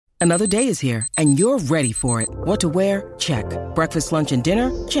Another day is here, and you're ready for it. What to wear? Check. Breakfast, lunch, and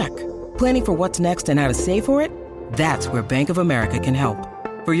dinner? Check. Planning for what's next and how to save for it? That's where Bank of America can help.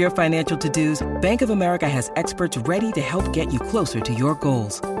 For your financial to-dos, Bank of America has experts ready to help get you closer to your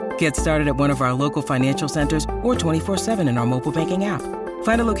goals. Get started at one of our local financial centers or 24/7 in our mobile banking app.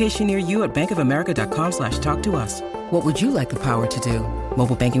 Find a location near you at bankofamerica.com/talktous. What would you like the power to do?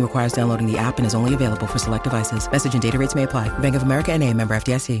 Mobile banking requires downloading the app and is only available for select devices. Message and data rates may apply. Bank of America N.A., member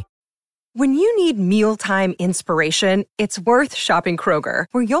FDIC. When you need mealtime inspiration, it's worth shopping Kroger,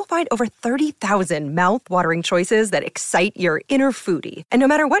 where you'll find over 30,000 mouth-watering choices that excite your inner foodie. And no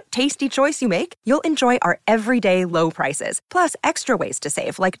matter what tasty choice you make, you'll enjoy our everyday low prices, plus extra ways to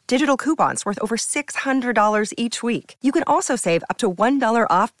save, like digital coupons worth over $600 each week. You can also save up to $1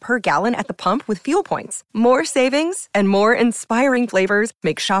 off per gallon at the pump with fuel points. More savings and more inspiring flavors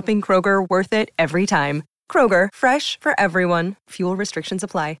make shopping Kroger worth it every time. Kroger, fresh for everyone. Fuel restrictions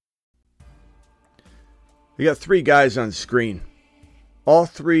apply. We got three guys on screen. All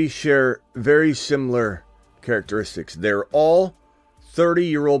three share very similar characteristics. They're all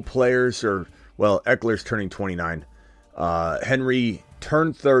 30-year-old players, Ekeler's turning 29. Henry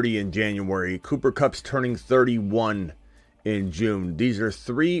turned 30 in January. Cooper Kupp's turning 31 in June. These are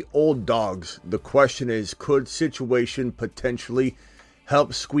three old dogs. The question is, could situation potentially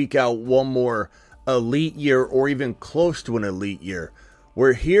help squeak out one more elite year or even close to an elite year?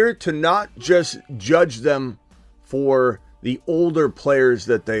 We're here to not just judge them for the older players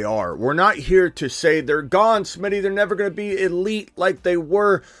that they are. We're not here to say they're gone, Smitty. They're never going to be elite like they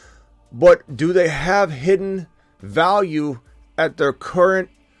were. But do they have hidden value at their current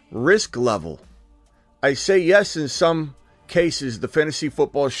risk level? I say yes in some cases. The Fantasy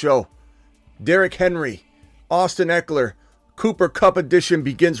Football Show, Derrick Henry, Austin Ekeler, Cooper Kupp edition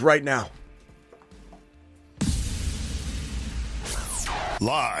begins right now.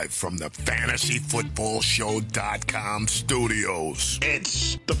 Live from the FantasyFootballShow.com studios.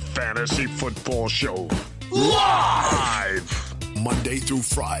 It's the Fantasy Football Show. Live! Monday through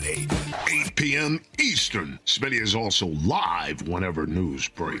Friday, 8 p.m. Eastern. Smitty is also live whenever news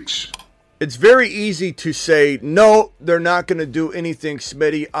breaks. It's very easy to say, no, they're not going to do anything,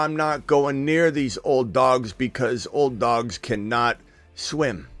 Smitty. I'm not going near these old dogs because old dogs cannot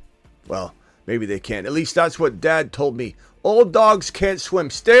swim. Well, maybe they can. At least that's what Dad told me. Old dogs can't swim.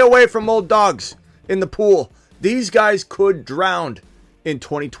 Stay away from old dogs in the pool. These guys could drown in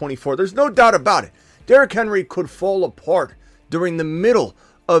 2024. There's no doubt about it. Derrick Henry could fall apart during the middle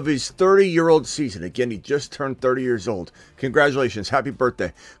of his 30-year-old season. Again, he just turned 30 years old. Congratulations. Happy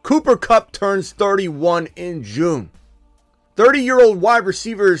birthday. Cooper Kupp turns 31 in June. 30-year-old wide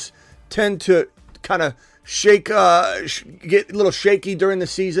receivers tend to kind of get a little shaky during the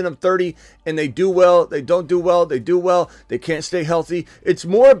season of 30, and they do well, they don't do well, they do well, they can't stay healthy. It's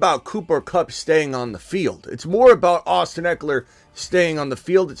more about Cooper Kupp staying on the field. It's more about Austin Ekeler staying on the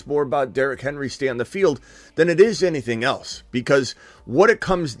field. It's more about Derrick Henry staying on the field than it is anything else. Because what it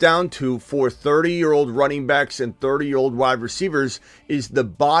comes down to for 30-year-old running backs and 30-year-old wide receivers is the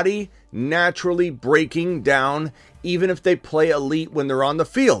body naturally breaking down, even if they play elite when they're on the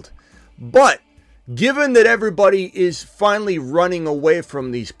field. But given that everybody is finally running away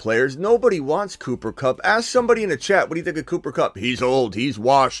from these players, nobody wants Cooper Kupp. Ask somebody in the chat, what do you think of Cooper Kupp? He's old, he's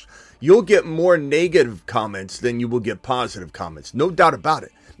washed. You'll get more negative comments than you will get positive comments. No doubt about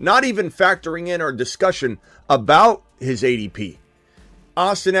it. Not even factoring in our discussion about his ADP.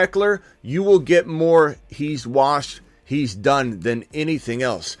 Austin Ekeler, you will get more he's washed, he's done than anything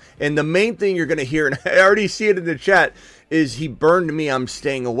else. And the main thing you're going to hear, and I already see it in the chat, is he burned me, I'm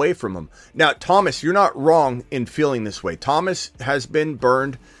staying away from him. Now, Thomas, you're not wrong in feeling this way. Thomas has been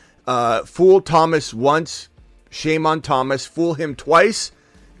burned. Fool Thomas once, shame on Thomas. Fool him twice,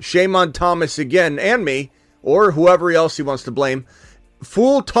 shame on Thomas again, and me, or whoever else he wants to blame.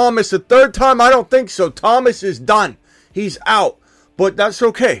 Fool Thomas a third time? I don't think so. Thomas is done. He's out. But that's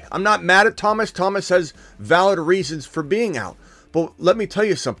okay. I'm not mad at Thomas. Thomas has valid reasons for being out. But let me tell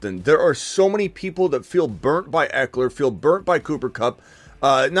you something. There are so many people that feel burnt by Ekeler, feel burnt by Cooper Kupp.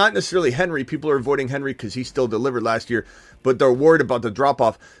 Not necessarily Henry. People are avoiding Henry because he still delivered last year, but they're worried about the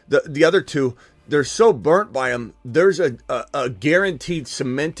drop-off. The other two, they're so burnt by him. There's a guaranteed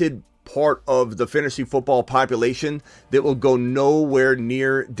cemented part of the fantasy football population that will go nowhere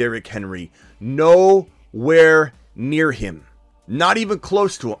near Derrick Henry. Nowhere near him. Not even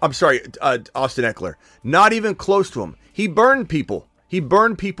close to him. I'm sorry, Austin Ekeler. Not even close to him. He burned people. He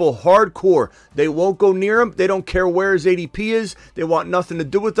burned people hardcore. They won't go near him. They don't care where his ADP is. They want nothing to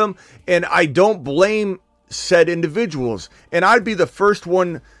do with him. And I don't blame said individuals. And I'd be the first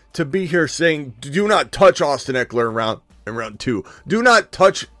one to be here saying, do not touch Austin Ekeler in round 2. Do not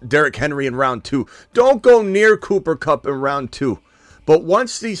touch Derrick Henry in round 2. Don't go near Cooper Kupp in round 2. But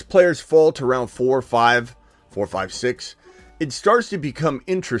once these players fall to round 4, 5, 6, it starts to become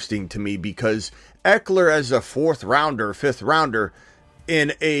interesting to me because Ekeler as a 4th rounder, 5th rounder,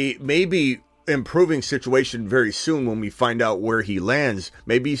 in a maybe improving situation very soon when we find out where he lands.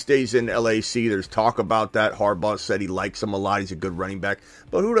 Maybe he stays in LAC. There's talk about that. Harbaugh said he likes him a lot. He's a good running back.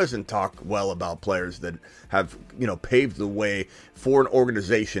 But who doesn't talk well about players that have, paved the way for an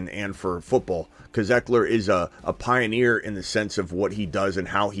organization and for football? Because Ekeler is a pioneer in the sense of what he does and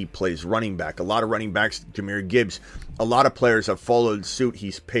how he plays running back. A lot of running backs, Jahmyr Gibbs, a lot of players have followed suit.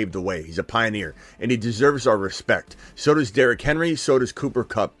 He's paved the way. He's a pioneer, and he deserves our respect. So does Derrick Henry. So does Cooper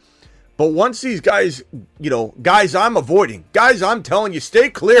Kupp. But once these guys, guys I'm avoiding, guys I'm telling you, stay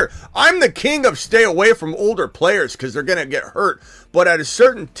clear. I'm the king of stay away from older players because they're going to get hurt. But at a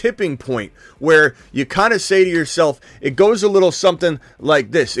certain tipping point where you kind of say to yourself, it goes a little something like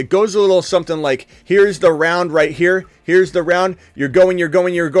this. It goes a little something like, here's the round right here. Here's the round. You're going,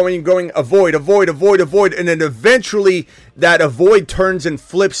 avoid. And then eventually that avoid turns and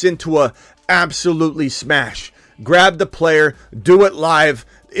flips into a absolutely smash. Grab the player, do it live.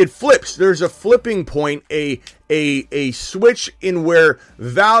 It flips. There's a flipping point, a switch in where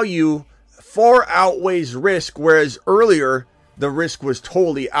value far outweighs risk, whereas earlier the risk was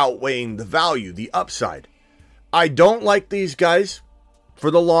totally outweighing the value, the upside. I don't like these guys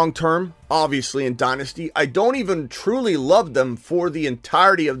for the long term, obviously in Dynasty. I don't even truly love them for the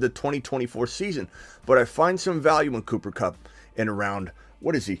entirety of the 2024 season, but I find some value in Cooper Kupp in around.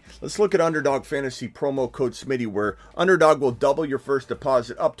 What is he? Let's look at Underdog Fantasy promo code Smitty, where Underdog will double your first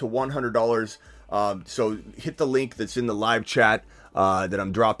deposit up to $100. So hit the link that's in the live chat that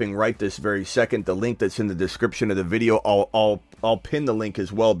I'm dropping right this very second. The link that's in the description of the video. I'll pin the link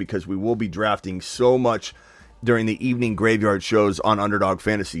as well because we will be drafting so much during the evening graveyard shows on Underdog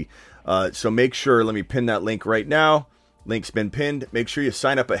Fantasy. So make sure, let me pin that link right now. Link's been pinned. Make sure you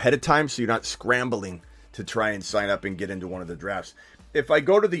sign up ahead of time so you're not scrambling to try and sign up and get into one of the drafts. If I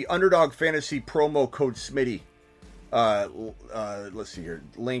go to the Underdog Fantasy promo code Smitty, let's see here.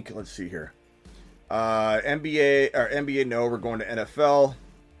 Link, let's see here. NBA, no, we're going to NFL.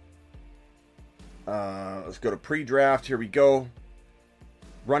 Let's go to pre-draft. Here we go.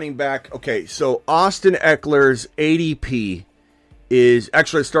 Running back. Okay, so Austin Ekeler's ADP is,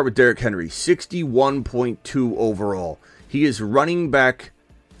 actually, let's start with Derrick Henry. 61.2 overall. He is running back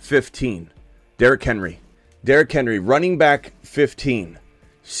 15. Derrick Henry, running back 15,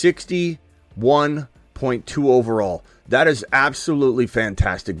 61.2 overall. That is absolutely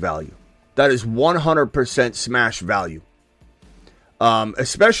fantastic value. That is 100% smash value.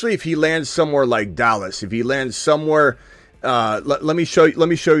 Especially if he lands somewhere like Dallas. If he lands somewhere, let me show you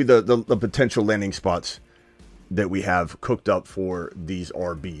the potential landing spots that we have cooked up for these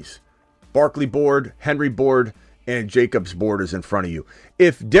RBs. Barkley board, Henry board, and Jacobs board is in front of you.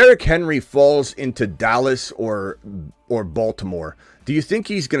 If Derrick Henry falls into Dallas or Baltimore, do you think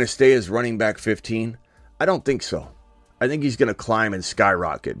he's going to stay as running back 15? I don't think so. I think he's going to climb and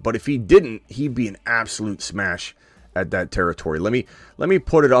skyrocket. But if he didn't, he'd be an absolute smash at that territory. Let me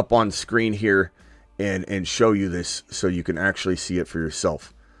put it up on screen here and show you this so you can actually see it for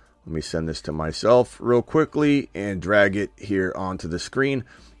yourself. Let me send this to myself real quickly and drag it here onto the screen.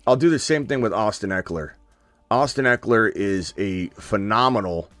 I'll do the same thing with Austin Ekeler. Austin Ekeler is a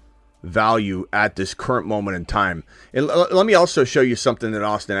phenomenal value at this current moment in time. And let me also show you something that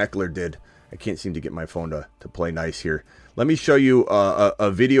Austin Ekeler did. I can't seem to get my phone to play nice here. Let me show you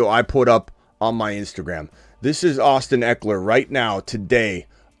a video I put up on my Instagram. This is Austin Ekeler right now, today,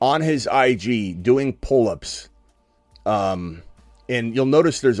 on his IG, doing pull-ups. And you'll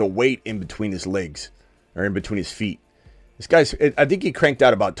notice there's a weight in between his legs, or in between his feet. This guy's, I think he cranked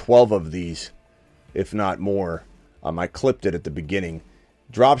out about 12 of these, if not more. I clipped it at the beginning.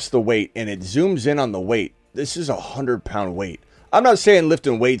 Drops the weight, and it zooms in on the weight. This is a 100-pound weight. I'm not saying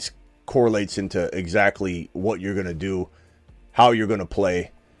lifting weights correlates into exactly what you're going to do, how you're going to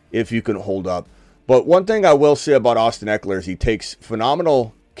play, if you can hold up. But one thing I will say about Austin Ekeler is he takes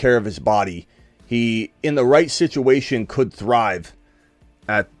phenomenal care of his body. He, in the right situation, could thrive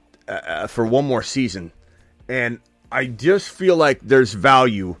for one more season. And I just feel like there's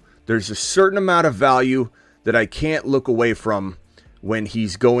value. There's a certain amount of value that I can't look away from when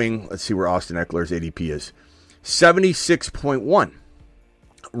he's going. Let's see where Austin Ekeler's ADP is. 76.1.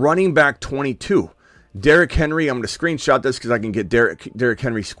 Running back 22. Derrick Henry, I'm going to screenshot this because I can get Derrick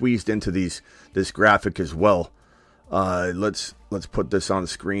Henry squeezed into this graphic as well. Let's put this on the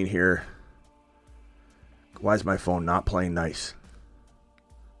screen here. Why is my phone not playing nice?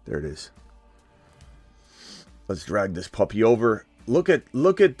 There it is. Let's drag this puppy over. Look at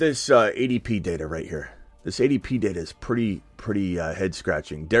this ADP data right here. This ADP data is pretty head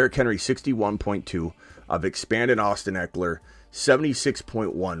scratching. Derrick Henry 61.2. I've expanded Austin Ekeler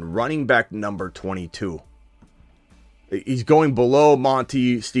 76.1. Running back number 22. He's going below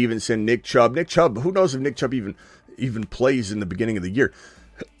Monty Stevenson, Nick Chubb. Nick Chubb, who knows if Nick Chubb even plays in the beginning of the year.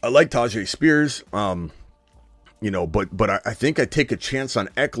 I like Tajay Spears, but I think I take a chance on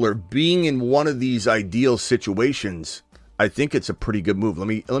Ekeler being in one of these ideal situations. I think it's a pretty good move. Let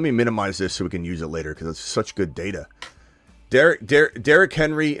me minimize this so we can use it later because it's such good data. Derrick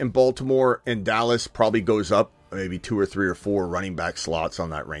Henry in Baltimore and Dallas probably goes up maybe 2 or 3 or 4 running back slots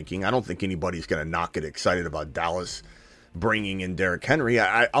on that ranking. I don't think anybody's going to not get excited about Dallas bringing in Derrick Henry.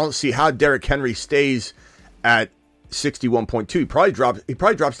 I don't see how Derrick Henry stays at 61.2. He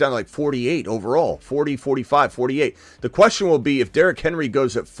probably drops down to like 48 overall, 40, 45, 48. The question will be if Derrick Henry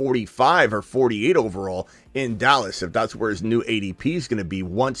goes at 45 or 48 overall in Dallas, if that's where his new ADP is going to be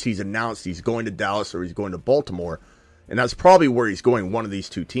once he's announced he's going to Dallas or he's going to Baltimore, and that's probably where he's going, one of these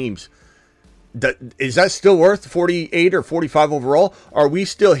two teams. Is that still worth 48 or 45 overall? Are we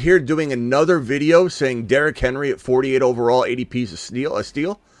still here doing another video saying Derrick Henry at 48 overall ADP is a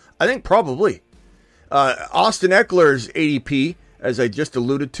steal? I think probably. Austin Ekeler's ADP, as I just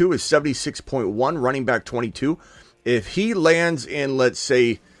alluded to, is 76.1, running back 22. If he lands in, let's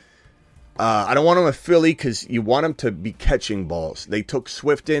say, I don't want him at Philly because you want him to be catching balls. They took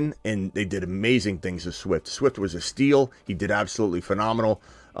Swift in, and they did amazing things with Swift. Swift was a steal. He did absolutely phenomenal.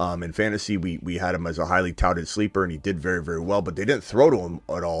 In fantasy, we had him as a highly touted sleeper, and he did very, very well. But they didn't throw to him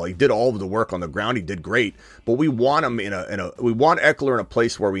at all. He did all of the work on the ground. He did great. But we want him we want Ekeler in a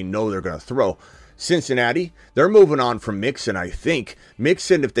place where we know they're going to throw. Cincinnati, they're moving on from Mixon, I think.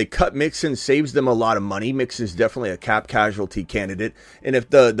 Mixon, if they cut Mixon, saves them a lot of money. Mixon's definitely a cap casualty candidate. And if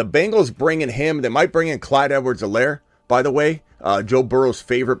the Bengals bring in him, they might bring in Clyde Edwards-Helaire, by the way. Joe Burrow's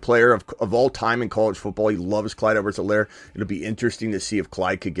favorite player of all time in college football. He loves Clyde Edwards-Helaire. It'll be interesting to see if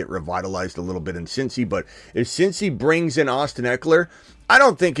Clyde could get revitalized a little bit in Cincy. But if Cincy brings in Austin Ekeler, I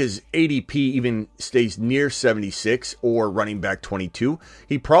don't think his ADP even stays near 76 or running back 22.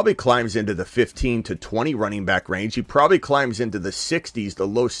 He probably climbs into the 15 to 20 running back range. He probably climbs into the 60s, the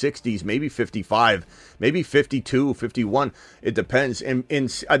low 60s, maybe 55, maybe 52, 51. It depends. And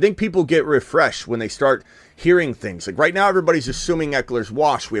I think people get refreshed when they start hearing things. Like right now, everybody's assuming Ekeler's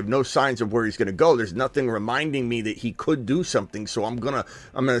washed. We have no signs of where he's going to go. There's nothing reminding me that he could do something, so I'm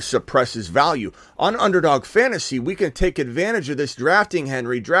gonna suppress his value. On Underdog Fantasy, we can take advantage of this, drafting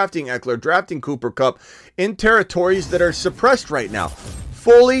Henry, drafting Ekeler, drafting Cooper Kupp in territories that are suppressed right now.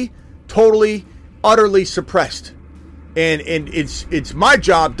 Fully, totally, utterly suppressed. And it's my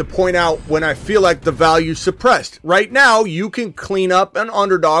job to point out when I feel like the value's suppressed. Right now, you can clean up an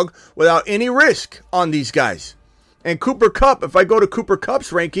underdog without any risk on these guys. And Cooper Kupp, if I go to Cooper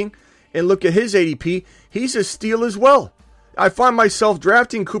Kupp's ranking and look at his ADP, he's a steal as well. I find myself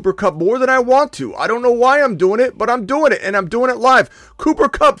drafting Cooper Kupp more than I want to. I don't know why I'm doing it, but I'm doing it, and I'm doing it live. Cooper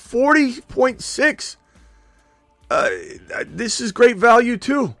Kupp, 40.6. This is great value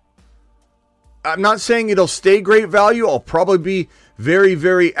too. I'm not saying it'll stay great value. I'll probably be very,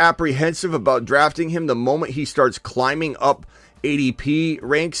 very apprehensive about drafting him the moment he starts climbing up ADP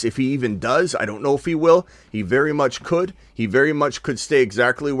ranks, if he even does. I don't know if he will. He very much could. He very much could stay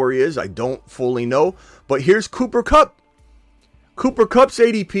exactly where he is. I don't fully know. But here's Cooper Kupp. Cooper Kupp's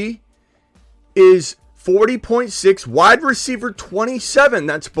ADP is 40.6, wide receiver 27.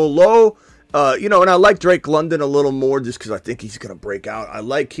 That's below... and I like Drake London a little more just because I think he's going to break out. I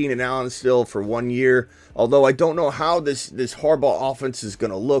like Keenan Allen still for 1 year, although I don't know how this Harbaugh offense is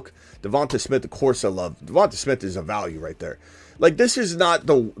going to look. Devonta Smith, of course, I love. Devonta Smith is a value right there. Like this is not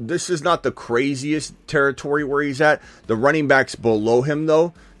the craziest territory where he's at. The running backs below him,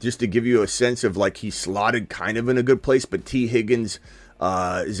 though, just to give you a sense of like he's slotted kind of in a good place. But T. Higgins,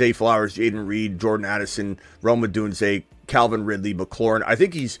 Zay Flowers, Jaden Reed, Jordan Addison, Rome Odunze, Calvin Ridley, McLaurin. I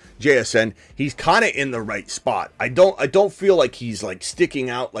think he's JSN. He's kind of in the right spot. I don't feel like he's like sticking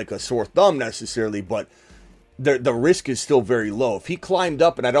out like a sore thumb necessarily, but the risk is still very low. If he climbed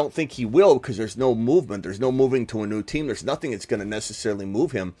up, and I don't think he will because there's no movement, there's no moving to a new team, there's nothing that's going to necessarily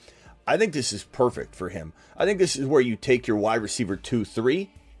move him. I think this is perfect for him. I think this is where you take your wide receiver 2,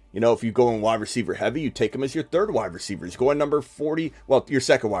 3. If you go in wide receiver heavy, you take him as your third wide receiver. He's going number 40. Well, your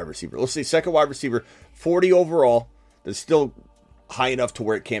second wide receiver. Let's say second wide receiver, 40 overall. That's still high enough to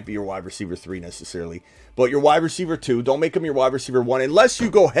where it can't be your wide receiver 3 necessarily. But your wide receiver 2, don't make him your wide receiver 1 unless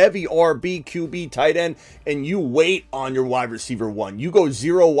you go heavy RB, QB, tight end, and you wait on your wide receiver 1. You go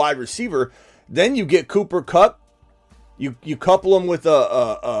 0 wide receiver, then you get Cooper Kupp. You couple him with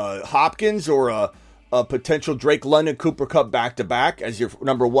a Hopkins or a potential Drake London, Cooper Kupp back-to-back as your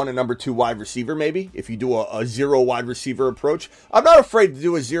number 1 and number 2 wide receiver, maybe, if you do a zero wide receiver approach. I'm not afraid to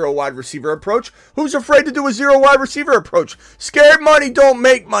do a zero wide receiver approach. Who's afraid to do a zero wide receiver approach? Scared money don't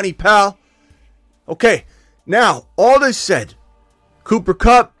make money, pal. Okay, now, all this said, Cooper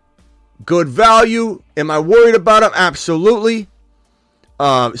Kupp, good value. Am I worried about him? Absolutely.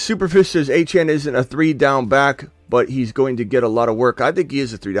 Superfish says HN isn't a 3-down back, but he's going to get a lot of work. I think he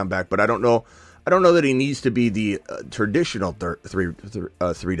is a 3-down back, but I don't know that he needs to be the traditional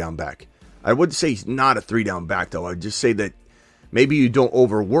 3-down back. I wouldn't say he's not a 3-down back, though. I would just say that maybe you don't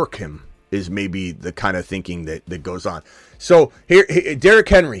overwork him is maybe the kind of thinking that goes on. So here Derrick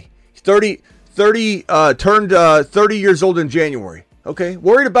Henry, 30 turned 30 years old in January. Okay,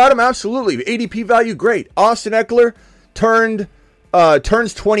 worried about him? Absolutely. ADP value, great. Austin Ekeler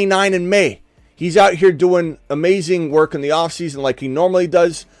turns 29 in May. He's out here doing amazing work in the offseason like he normally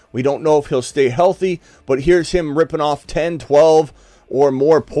does. We don't know if he'll stay healthy, but here's him ripping off 10, 12, or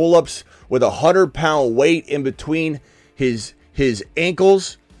more pull-ups with a 100-pound weight in between his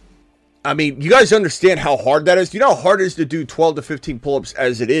ankles. I mean, you guys understand how hard that is? Do you know how hard it is to do 12 to 15 pull-ups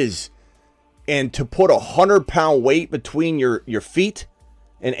as it is? And to put a 100-pound weight between your feet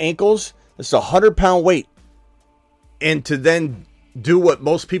and ankles, that's a 100-pound weight. And to then do what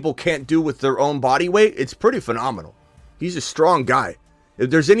most people can't do with their own body weight, it's pretty phenomenal. He's a strong guy. If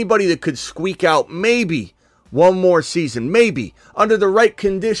there's anybody that could squeak out maybe one more season, maybe, under the right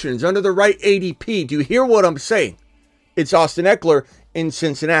conditions, under the right ADP, do you hear what I'm saying? It's Austin Ekeler in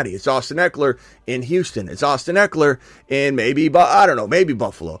Cincinnati. It's Austin Ekeler in Houston. It's Austin Ekeler in maybe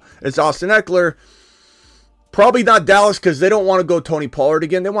Buffalo. It's Austin Ekeler, probably not Dallas because they don't want to go Tony Pollard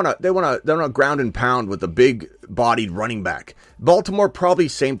again. They want to ground and pound with a big-bodied running back. Baltimore, probably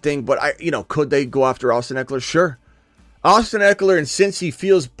same thing, but could they go after Austin Ekeler? Sure. Austin Ekeler in Cincy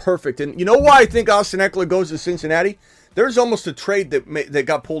feels perfect. And you know why I think Austin Ekeler goes to Cincinnati? There's almost a trade that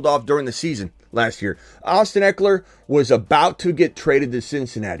got pulled off during the season last year. Austin Ekeler was about to get traded to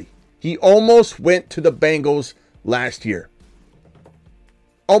Cincinnati. He almost went to the Bengals last year.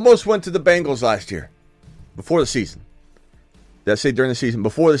 Before the season. Did I say during the season?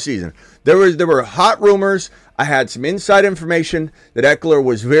 Before the season. There were hot rumors. I had some inside information that Ekeler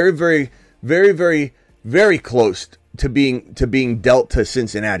was very, very, very, very, very close to being dealt to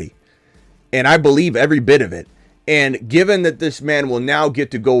Cincinnati. And I believe every bit of it. And given that this man will now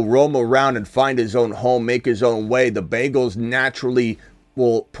get to go roam around and find his own home, make his own way, the Bengals naturally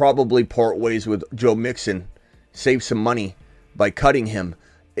will probably part ways with Joe Mixon, save some money by cutting him.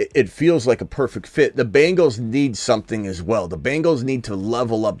 It feels like a perfect fit. The Bengals need something as well. The Bengals need to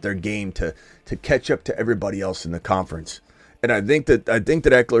level up their game to catch up to everybody else in the conference. And I think that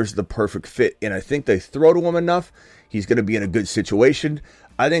Ekeler is the perfect fit. And I think they throw to him enough. He's going to be in a good situation.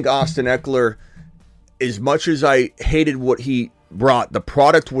 I think Austin Ekeler, as much as I hated what he brought, the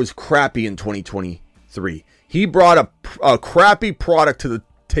product was crappy in 2023. He brought a crappy product to the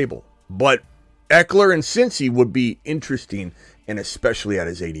table. But Ekeler and Cincy would be interesting, and especially at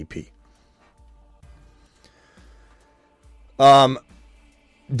his ADP.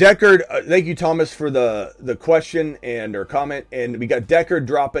 Deckard, thank you, Thomas, for the question or comment. And we got Deckard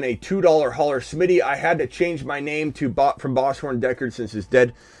dropping a $2 holler. Smitty, I had to change my name from Bosshorn Deckard since it's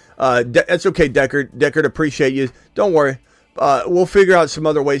dead. That's okay, Deckard. Deckard, appreciate you. Don't worry. We'll figure out some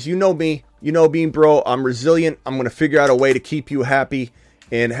other ways. You know me. You know me, bro. I'm resilient. I'm going to figure out a way to keep you happy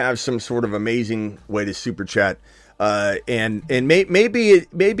and have some sort of amazing way to super chat. And maybe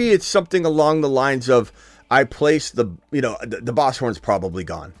it's something along the lines of I placed the Bosshorn's probably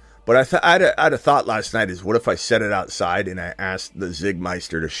gone. But I had a thought last night is what if I set it outside and I asked the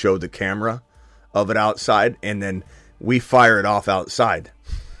Zigmeister to show the camera of it outside and then we fire it off outside.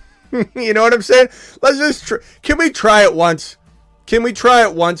 You know what I'm saying? Let's just can we try it once?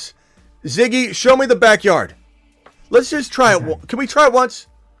 Ziggy, show me the backyard. Let's just try it. Can we try it once?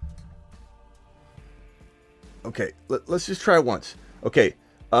 Okay, let's just try it once. Okay,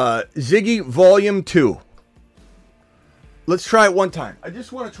 Ziggy Volume 2. Let's try it one time. I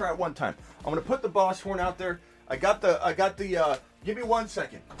just want to try it one time. I'm going to put the Bosshorn out there. I got the, give me 1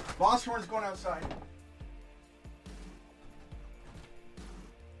 second. Bosshorn's going outside.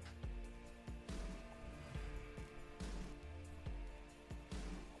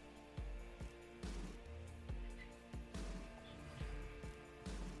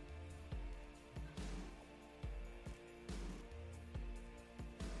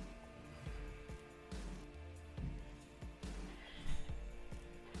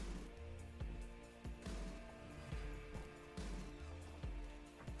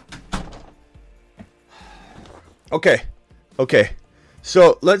 Okay.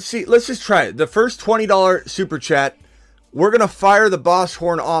 So let's see. Let's just try it. The first $20 super chat, we're going to fire the boss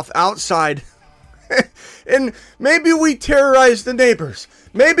horn off outside. And maybe we terrorize the neighbors.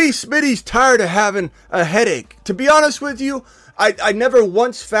 Maybe Smitty's tired of having a headache. To be honest with you, I never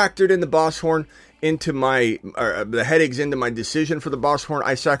once factored in the boss horn into the headaches into my decision for the boss horn.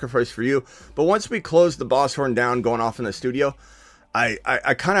 I sacrificed for you. But once we closed the boss horn down going off in the studio, I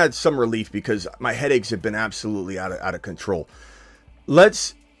kind of had some relief because my headaches have been absolutely out of control.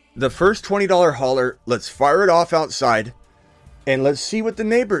 The first $20 hauler, let's fire it off outside and let's see what the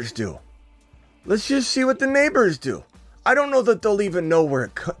neighbors do. Let's just see what the neighbors do. I don't know that they'll even know where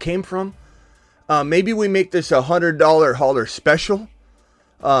it came from. Maybe we make this a $100 hauler special.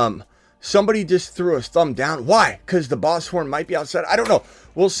 Somebody just threw a thumb down. Why? Because the boss horn might be outside. I don't know.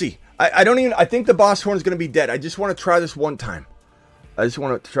 We'll see. I think the boss horn is going to be dead. I just want to try this one time.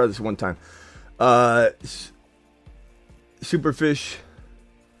 Superfish.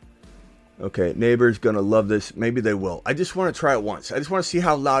 Okay, neighbor's going to love this. Maybe they will. I just want to try it once. I just want to see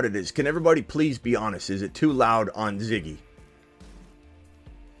how loud it is. Can everybody please be honest? Is it too loud on Ziggy?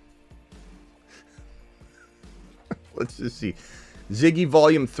 Let's just see. Ziggy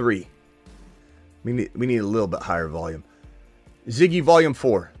volume 3. We need a little bit higher volume. Ziggy volume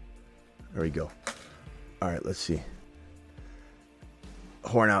 4. There we go. All right, let's see.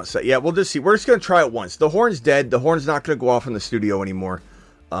 Horn outside. Yeah, we'll just see. We're just going to try it once. The horn's dead. The horn's not going to go off in the studio anymore.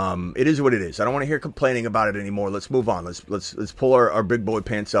 It is what it is. I don't want to hear complaining about it anymore. Let's move on. Let's pull our big boy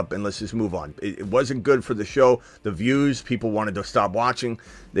pants up and let's just move on. It wasn't good for the show. The views, people wanted to stop watching.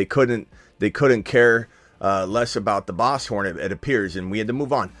 They couldn't care less about the boss horn, it appears, and we had to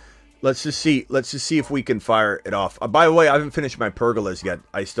move on. Let's just see if we can fire it off. By the way, I haven't finished my pergolas yet.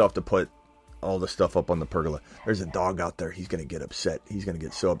 I still have to put all the stuff up on the pergola. There's a dog out there. He's going to get upset. He's going to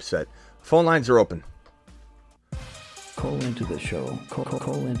get so upset. Phone lines are open. Call into the show.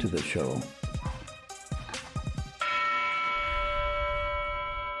 Call into the show.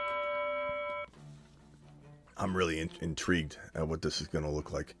 I'm really intrigued at what this is going to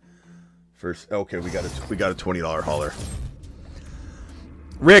look like. First, okay, we got a $20 hauler.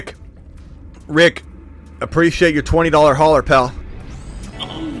 Rick, appreciate your $20 hauler, pal.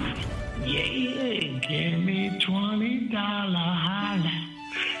 Oh, yeah, give me $20 holler,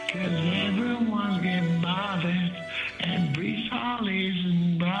 'cause everyone's getting bothered, and Brees Hawley's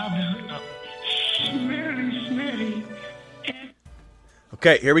and brother, Smitty.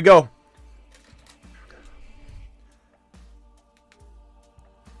 Okay, here we go.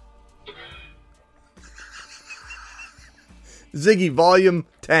 Ziggy, volume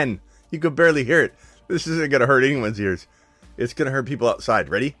 10. You could barely hear it. This isn't going to hurt anyone's ears. It's going to hurt people outside.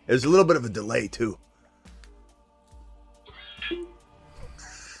 Ready? There's a little bit of a delay, too.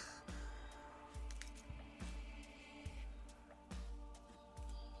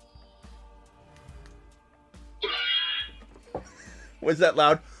 Was that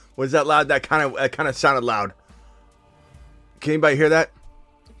loud? That kind of sounded loud. Can anybody hear that?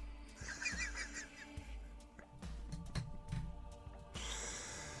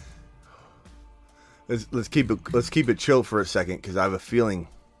 Let's keep it chill for a second because I have a feeling.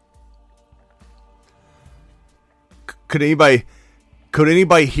 Could anybody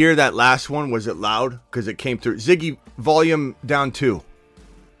hear that last one? Was it loud? Because it came through. Ziggy, volume down 2.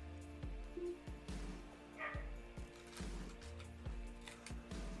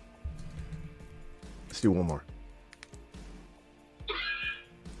 Let's do one more.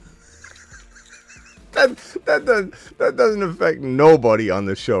 That doesn't affect nobody on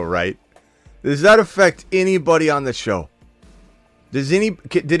the show, right? Does that affect anybody on the show?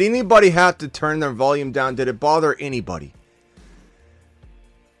 Did anybody have to turn their volume down? Did it bother anybody?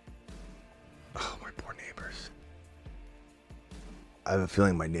 Oh, my poor neighbors. I have a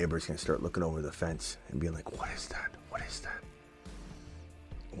feeling my neighbor's going to start looking over the fence and being like, what is that? What is that?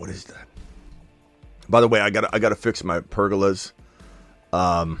 What is that? By the way, I gotta fix my pergolas.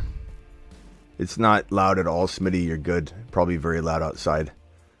 It's not loud at all, Smitty. You're good. Probably very loud outside.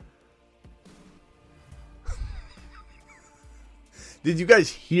 Did you guys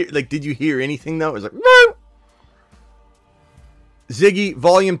hear? Did you hear anything though? It was like, woo! Ziggy,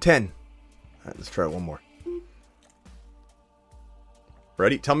 volume 10. All right, let's try it one more.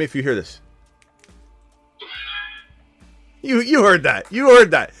 Ready? Tell me if you hear this. You heard that. You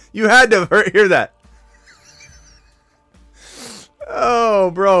heard that. You had to hear that. Oh,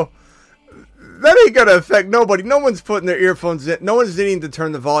 bro. That ain't gonna affect nobody. No one's putting their earphones in. No one's needing to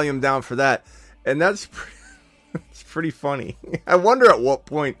turn the volume down for that. And that's pretty funny. I wonder at what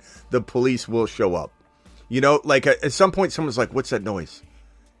point the police will show up. You know, at some point someone's like, what's that noise?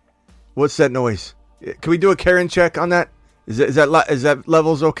 What's that noise? Can we do a Karen check on that? Is that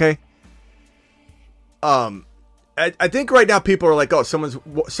levels okay? I think right now people are like, oh,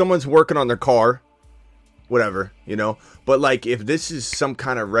 someone's working on their car, whatever, you know. But like, if this is some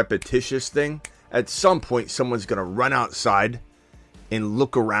kind of repetitious thing, at some point someone's gonna run outside and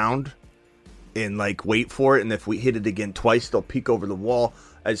look around and like wait for it. And if we hit it again twice, they'll peek over the wall.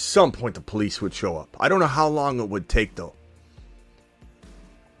 At some point, the police would show up. I don't know how long it would take though.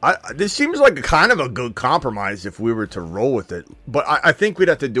 This seems like a kind of a good compromise if we were to roll with it. But I think we'd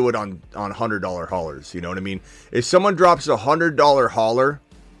have to do it on $100 haulers. You know what I mean? If someone drops a $100 hauler,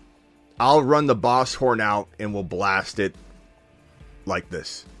 I'll run the boss horn out and we'll blast it like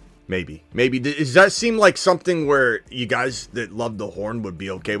this. Maybe. Does that seem like something where you guys that love the horn would be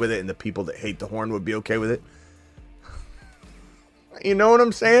okay with it and the people that hate the horn would be okay with it? You know what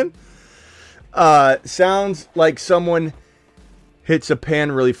I'm saying? Sounds like someone hits a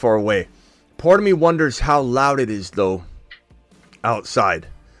pan really far away. Part of me wonders how loud it is though outside.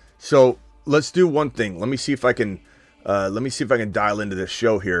 So let's do one thing. Let me see if I can dial into this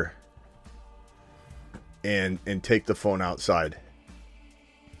show here and take the phone outside.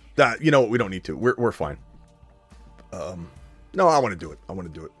 That, you know what, we don't need to. We're fine. No, I want to do it.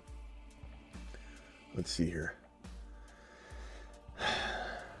 Let's see here.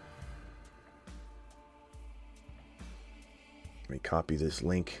 Let me copy this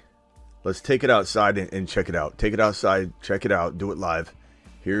link. Let's take it outside and check it out. Take it outside, check it out, do it live.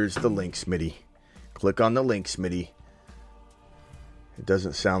 Here's the link, Smitty. Click on the link, Smitty. It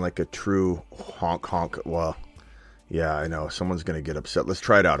doesn't sound like a true honk. Well, yeah, I know. Someone's going to get upset. Let's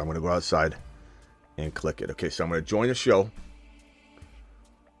try it out. I'm going to go outside and click it. Okay, so I'm going to join the show.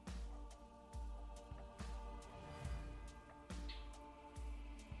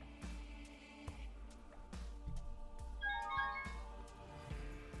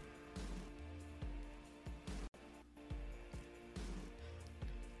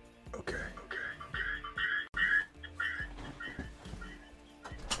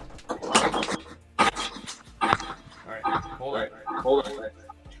 Hold on.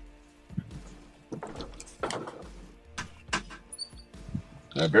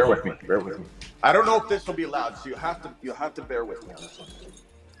 Bear with me. I don't know if this will be loud, so you'll have to bear with me on this one.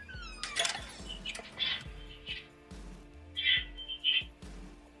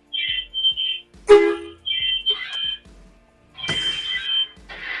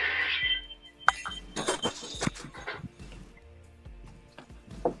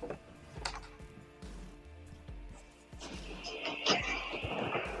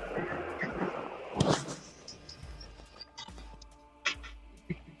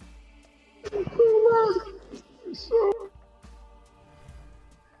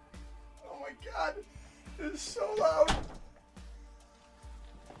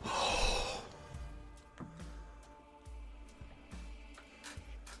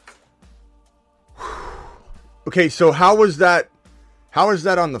 Okay, so how was that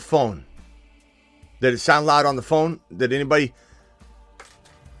on the phone? Did it sound loud on the phone? Did anybody?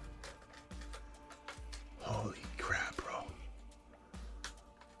 Holy crap, bro.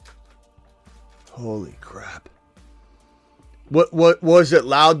 Holy crap. What was it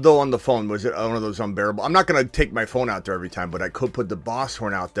loud though on the phone? Was it one of those unbearable? I'm not going to take my phone out there every time, but I could put the boss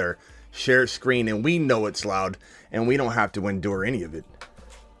horn out there, share screen, and we know it's loud, and we don't have to endure any of it.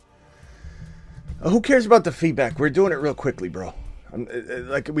 Who cares about the feedback? We're doing it real quickly, bro. I'm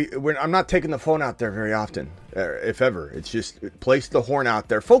not taking the phone out there very often, if ever. It's just place the horn out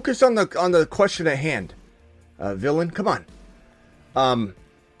there. Focus on the question at hand. Villain, come on.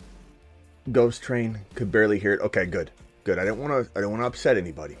 Ghost train, could barely hear it. Okay, good. I don't want to upset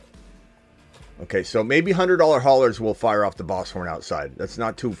anybody. Okay, so maybe $100 haulers will fire off the boss horn outside. That's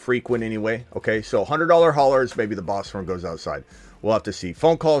not too frequent anyway. Okay, so $100 haulers, maybe the boss horn goes outside. We'll have to see.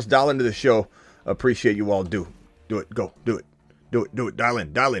 Phone calls, dial into the show. Appreciate you all. Do it. Go. Do it. Dial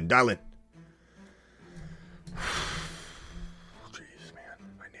in. Jeez, man.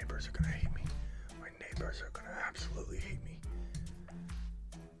 My neighbors are going to hate me. My neighbors are going to absolutely hate me.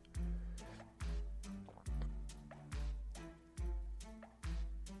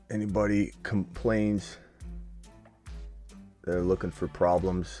 Anybody complains they're looking for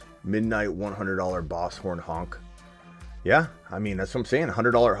problems? Midnight $100 boss horn honk. Yeah, I mean, that's what I'm saying.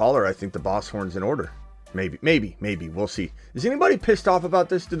 $100 hauler, I think the boss horn's in order. Maybe. We'll see. Is anybody pissed off about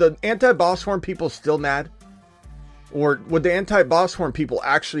this? Do the anti-boss horn people still mad? Or would the anti-boss horn people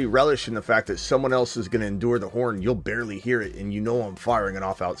actually relish in the fact that someone else is going to endure the horn, you'll barely hear it, and you know I'm firing it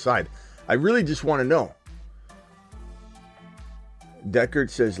off outside? I really just want to know.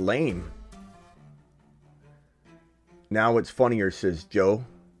 Deckard says lame. Now it's funnier, says Joe.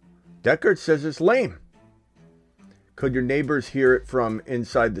 Deckard says it's lame. Could your neighbors hear it from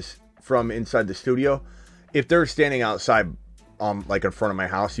inside the studio? If they're standing outside, like in front of my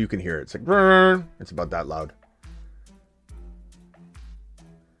house, you can hear it. It's like, brrr. It's about that loud.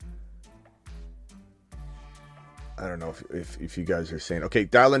 I don't know if you guys are saying. Okay,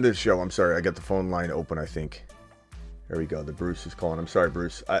 dial into the show. I'm sorry, I got the phone line open, I think. There we go. The Bruce is calling. I'm sorry,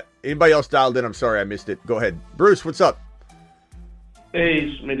 Bruce. Anybody else dialed in? I'm sorry, I missed it. Go ahead. Bruce, what's up? Hey,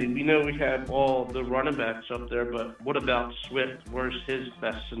 Smitty, we know we have all the running backs up there, but what about Swift? Where's his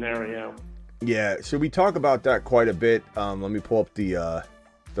best scenario? Yeah, so we talk about that quite a bit. Let me pull up the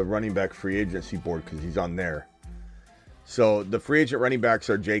running back free agency board because he's on there. So the free agent running backs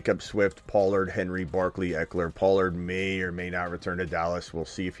are Jacob, Swift, Pollard, Henry, Barkley, Ekeler. Pollard may or may not return to Dallas. We'll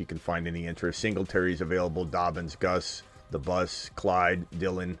see if he can find any interest. Singletary's available. Dobbins, Gus, the Bus, Clyde,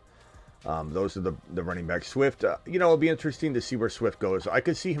 Dillon. Those are the running backs. Swift, it'll be interesting to see where Swift goes. I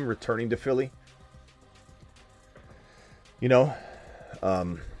could see him returning to Philly. Yeah.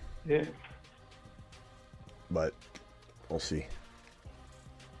 But we'll see.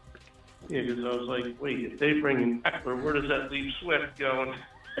 Yeah, because I was like, wait, if they bring in Ekeler, where does that leave Swift going?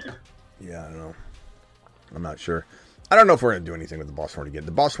 Yeah, I don't know. I'm not sure. I don't know if we're going to do anything with the boss horn again.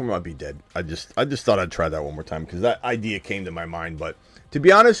 The boss horn might be dead. I just thought I'd try that one more time because that idea came to my mind. But to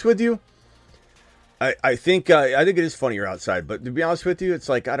be honest with you, I think it is funnier outside. But to be honest with you, it's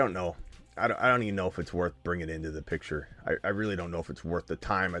like, I don't know. I don't even know if it's worth bringing into the picture. I really don't know if it's worth the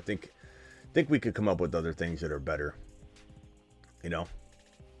time. I think we could come up with other things that are better.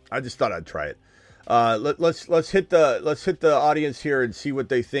 I just thought I'd try it. Let's hit the audience here and see what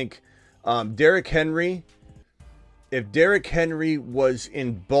they think. Derrick Henry. If Derrick Henry was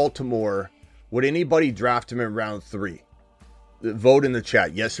in Baltimore, would anybody draft him in round 3? Vote in the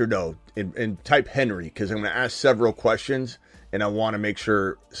chat, yes or no, and type Henry because I'm going to ask several questions and I want to make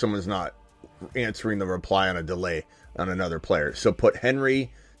sure someone's not answering the reply on a delay on another player. So put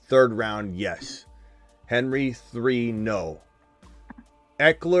Henry 3rd round, yes. Henry 3, no.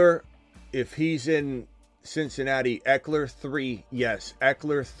 Ekeler, if he's in Cincinnati, Ekeler 3, yes.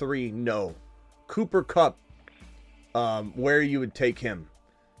 Ekeler 3, no. Cooper Kupp, where you would take him.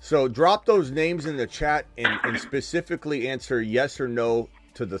 So drop those names in the chat and specifically answer yes or no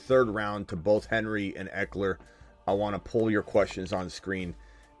to the 3rd round to both Henry and Ekeler. I want to pull your questions on screen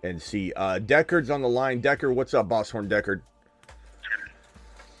and see. Deckard's on the line. Deckard, what's up, Boss Horn Deckard?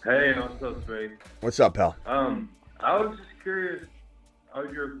 Hey, what's up, Spade? What's up, pal? I was just curious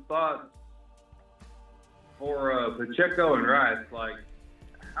of your thoughts for Pacheco and Rice. Like,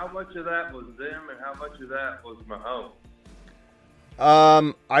 how much of that was them and how much of that was Mahomes?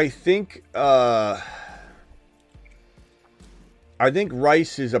 I think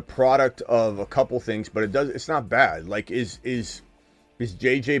Rice is a product of a couple things, but it's not bad. Like, is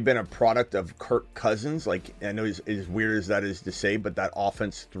JJ been a product of Kirk Cousins? Like, I know as weird as that is to say, but that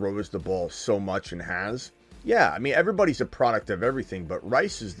offense throws the ball so much and has. Yeah, I mean, everybody's a product of everything, but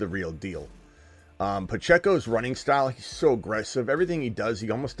Rice is the real deal. Pacheco's running style, he's so aggressive. Everything he does,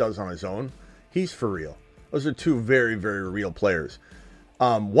 he almost does on his own. He's for real. Those are two very, very real players.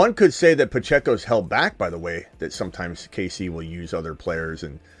 One could say that Pacheco's held back, by the way, that sometimes KC will use other players.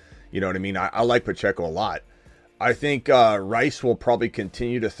 And you know what I mean? I like Pacheco a lot. I think Rice will probably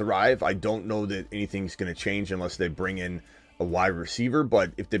continue to thrive. I don't know that anything's going to change unless they bring in a wide receiver.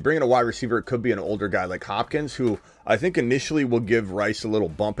 But if they bring in a wide receiver, it could be an older guy like Hopkins, who I think initially will give Rice a little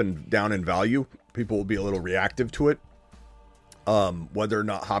bump down in value. People will be a little reactive to it. Whether or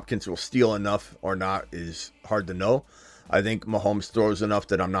not Hopkins will steal enough or not is hard to know. I think Mahomes throws enough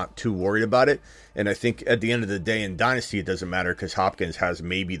that I'm not too worried about it. And I think at the end of the day in Dynasty, it doesn't matter because Hopkins has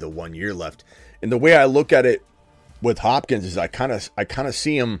maybe the 1 year left. And the way I look at it with Hopkins is I kind of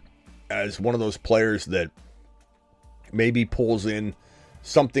see him as one of those players that maybe pulls in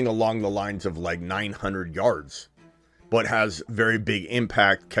something along the lines of like 900 yards, but has very big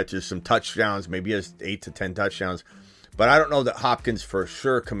impact, catches some touchdowns, maybe has 8 to 10 touchdowns. But I don't know that Hopkins for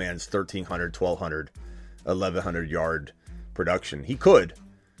sure commands 1,300, 1,200, 1,100 yard production. He could.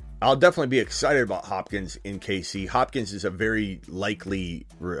 I'll definitely be excited about Hopkins in KC. Hopkins is a very likely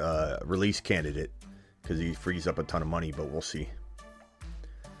release candidate because he frees up a ton of money, but we'll see.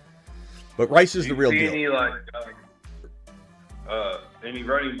 But Rice is the real deal. Any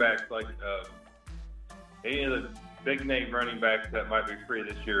running backs, like any of the big name running backs that might be free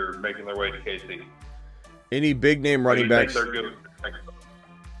this year making their way to KC? Any big name running backs? They're good.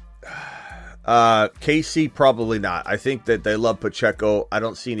 KC probably not. I think that they love Pacheco. I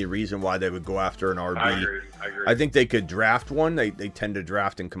don't see any reason why they would go after an RB. I agree. I think they could draft one. They tend to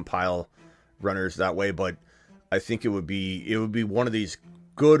draft and compile runners that way, but I think it would be one of these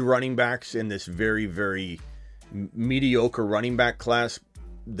good running backs in this very, very mediocre running back class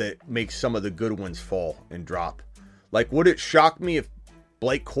that makes some of the good ones fall and drop. Like, would it shock me if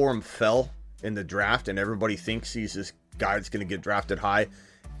Blake Corum fell in the draft and everybody thinks he's this guy that's going to get drafted high,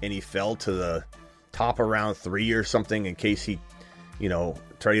 and he fell to the top of round 3 or something in case he,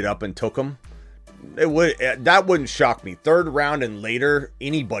 traded up and took him? That wouldn't shock me. 3rd round and later,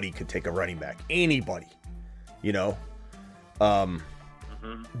 anybody could take a running back. Anybody,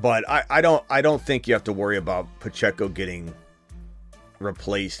 But I don't think you have to worry about Pacheco getting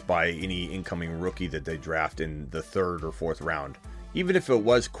replaced by any incoming rookie that they draft in the 3rd or 4th round. Even if it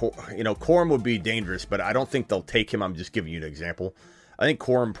was, Corum would be dangerous, but I don't think they'll take him. I'm just giving you an example. I think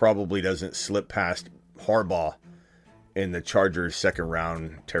Corum probably doesn't slip past Harbaugh in the Chargers 2nd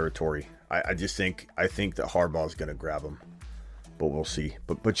round territory. I think that Harbaugh's going to grab him, but we'll see.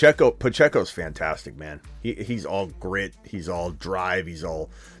 But Pacheco's fantastic, man. He's all grit. He's all drive. The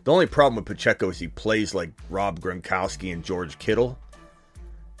only problem with Pacheco is he plays like Rob Gronkowski and George Kittle,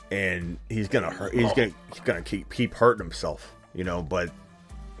 and he's gonna keep hurting himself, But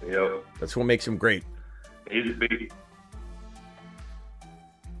Yep. that's what makes him great. He's a big.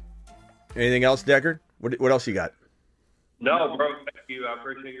 Anything else, Deckard? What else you got? No, bro. Thank you. I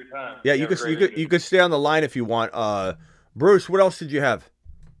appreciate your time. Yeah, you could stay on the line if you want. Bruce, what else did you have?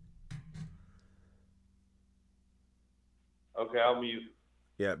 Okay, I'll mute.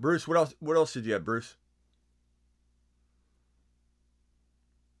 Yeah, Bruce, what else did you have, Bruce?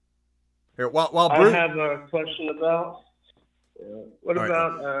 Here, while Bruce, I have a question about. What All right.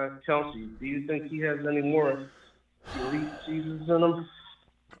 about Kelsey? Do you think he has any more elite seasons in him?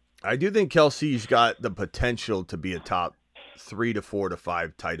 I do think Kelsey's got the potential to be a top 3 to 4 to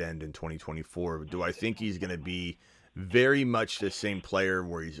 5 tight end in 2024. Do I think he's going to be very much the same player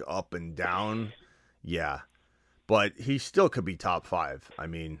where he's up and down? Yeah. But he still could be top 5. I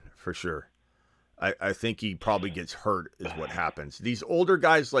mean, for sure. I think he probably gets hurt is what happens. These older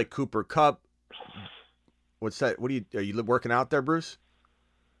guys like Cooper Kupp. What's that? Are you working out there, Bruce?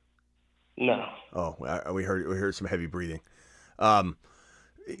 No. Oh, we heard some heavy breathing.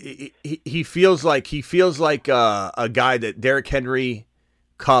 He feels like a guy that Derrick Henry,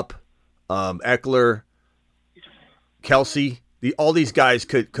 Kupp, Ekeler, Kelsey, all these guys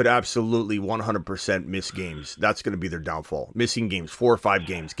could absolutely 100% miss games. That's going to be their downfall. Missing games, 4 or 5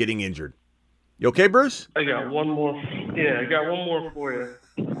 games, getting injured. You okay, Bruce? I got one more. Yeah, I got one more for you.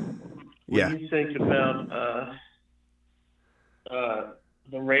 What do you think about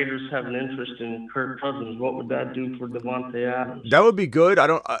the Raiders have an interest in Kirk Cousins? What would that do for Devontae Adams? That would be good.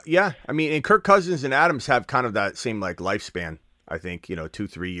 Yeah. I mean, and Kirk Cousins and Adams have kind of that same lifespan. I think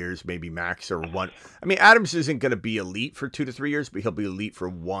 2-3 years, maybe max, or 1. I mean, Adams isn't going to be elite for 2 to 3 years, but he'll be elite for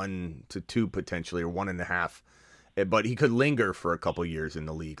 1 to 2 potentially, or 1.5. But he could linger for a couple years in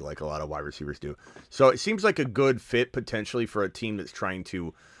the league, like a lot of wide receivers do. So it seems like a good fit potentially for a team that's trying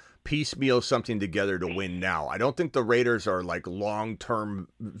to piecemeal something together to win now. I don't think the Raiders are long-term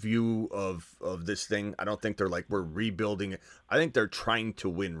view of this thing. I don't think they're we're rebuilding. I think they're trying to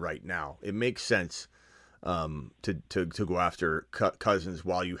win right now. It makes sense to go after Cousins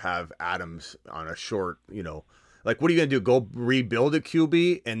while you have Adams on a short, what are you going to do? Go rebuild a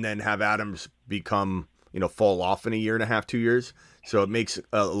QB and then have Adams become, fall off in a year and a half, 2 years? So it makes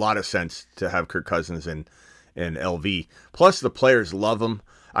a lot of sense to have Kirk Cousins and LV. Plus the players love him.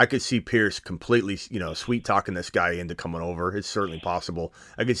 I could see Pierce completely, sweet talking this guy into coming over. It's certainly possible.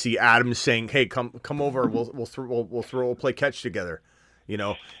 I could see Adams saying, "Hey, come over. We'll play catch together."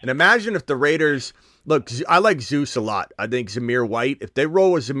 And imagine if the Raiders look. I like Zeus a lot. I think Zamir White. If they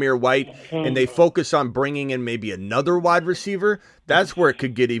roll with Zamir White and they focus on bringing in maybe another wide receiver, that's where it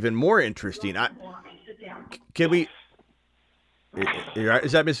could get even more interesting. Can we?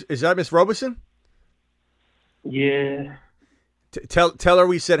 Is that Miss Robeson? Yeah. Tell her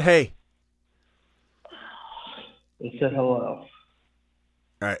we said hey. He said hello. All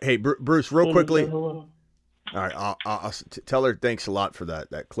right, hey Bruce, real quickly. All right, I'll tell her thanks a lot for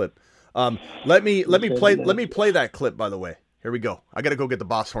that clip. Let me play that clip. By the way, here we go. I got to go get the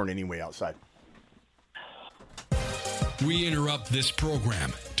boss horn anyway outside. We interrupt this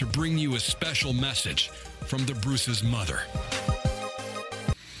program to bring you a special message from the Bruce's mother.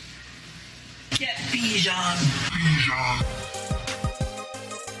 Get Bijan.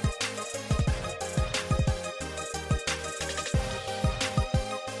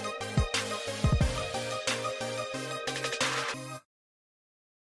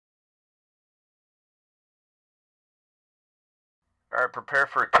 All right, prepare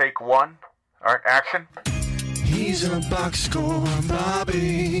for take 1. All right, action. He's a box score,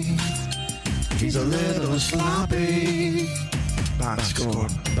 Bobby. He's a little sloppy. Box score,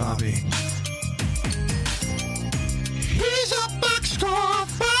 Bobby.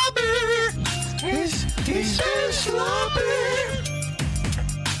 sloppy,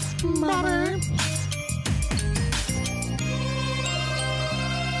 Bobby.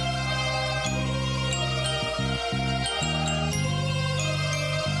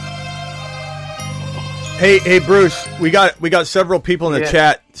 Hey, Bruce. We got several people in the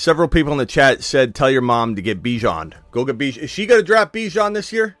chat. Several people in the chat said, "Tell your mom to get Bijan. Go get Bijan." Is she going to draft Bijan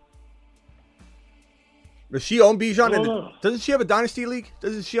this year? Does she own Bijan? Doesn't she have a dynasty league?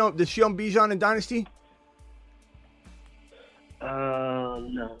 Does she own Bijan in dynasty?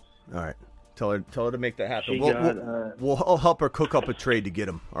 No. All right. Tell her to make that happen. We'll help her cook up a trade to get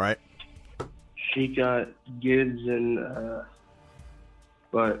him. All right. She got Gibbs and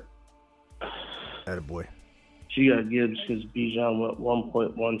but. Attaboy. She got Gibbs because Bijan went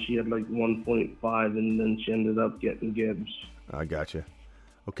 1.1. She had like 1.5, and then she ended up getting Gibbs. I got you.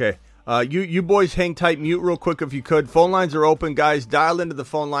 Okay. You boys hang tight. Mute real quick if you could. Phone lines are open, guys. Dial into the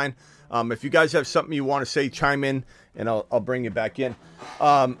phone line. If you guys have something you want to say, chime in, and I'll bring you back in.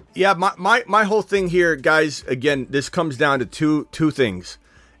 My whole thing here, guys, again, this comes down to two things.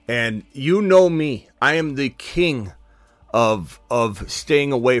 And you know me. I am the king of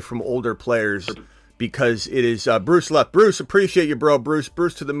staying away from older players because it is Bruce left. Bruce, appreciate you, bro. Bruce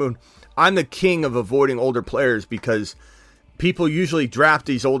to the moon. I'm the king of avoiding older players because people usually draft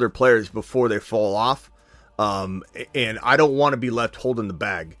these older players before they fall off, and I don't want to be left holding the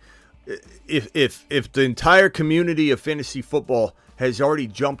bag. If the entire community of fantasy football has already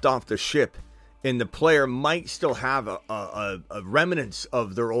jumped off the ship, and the player might still have a remnants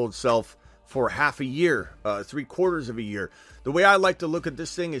of their old self for half a year, 3/4 of a year. The way I like to look at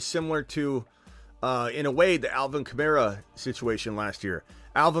this thing is similar to, in a way, the Alvin Kamara situation last year.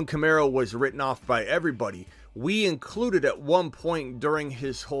 Alvin Kamara was written off by everybody. We included at one point during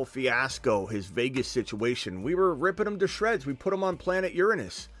his whole fiasco, his Vegas situation, we were ripping him to shreds. We put him on planet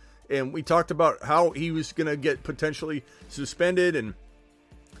Uranus. And we talked about how he was going to get potentially suspended. And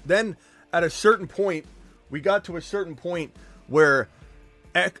then at a certain point, we got to a certain point where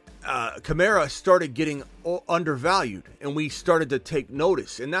Kamara started getting undervalued, and we started to take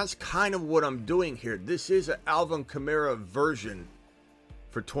notice. And that's kind of what I'm doing here. This is an Alvin Kamara version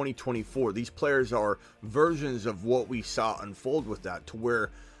for 2024. These players are versions of what we saw unfold with that, to where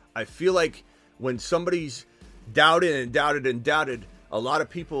I feel like when somebody's doubted, a lot of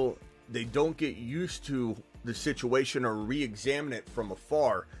people, they don't get used to the situation or re-examine it from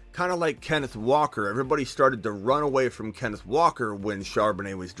afar. Kind of like Kenneth Walker. Everybody started to run away from Kenneth Walker when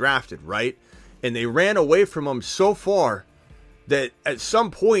Charbonnet was drafted, right? And they ran away from him so far that at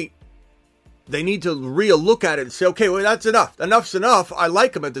some point they need to look at it and say, okay, well, that's enough. Enough's enough. I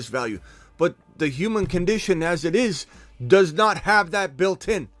like him at this value. But the human condition as it is does not have that built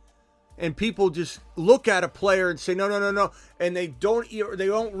in. And people just look at a player and say, no. And they don't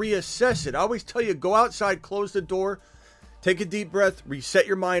reassess it. I always tell you, go outside, close the door, take a deep breath, reset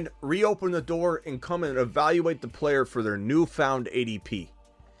your mind, reopen the door, and come and evaluate the player for their newfound ADP.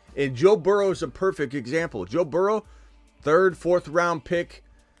 And Joe Burrow is a perfect example. Joe Burrow, 3rd, 4th round pick,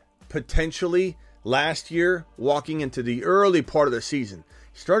 potentially last year, walking into the early part of the season.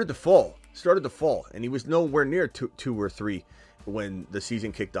 Started to fall, and he was nowhere near 2 or 3 when the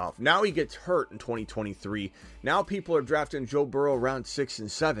season kicked off. Now he gets hurt in 2023. Now people are drafting Joe Burrow around 6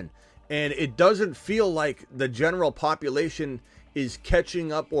 and 7. And it doesn't feel like the general population is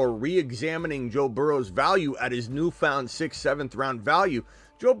catching up or re-examining Joe Burrow's value at his newfound 6th, 7th round value.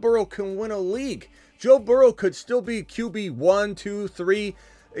 Joe Burrow can win a league. Joe Burrow could still be QB 1, 2, 3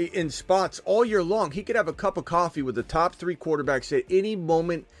 in spots all year long. He could have a cup of coffee with the top 3 quarterbacks at any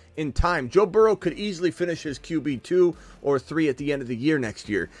moment in time. Joe Burrow could easily finish his QB 2 or 3 at the end of the year next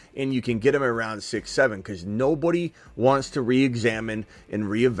year, and you can get him around 6, 7 because nobody wants to re-examine and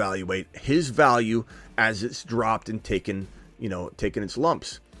reevaluate his value as it's dropped and taken its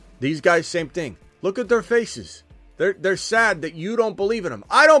lumps. These guys, same thing. Look at their faces. They're sad that you don't believe in them.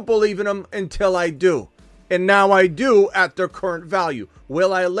 I don't believe in them until I do, and now I do at their current value.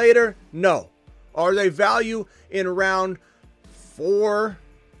 Will I later? No. Are they value in round 4?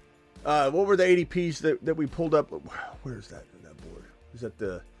 What were the ADPs that we pulled up? Where's that board? Is that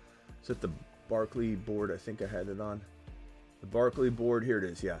the Barkley board? I think I had it on. The Barkley board. Here it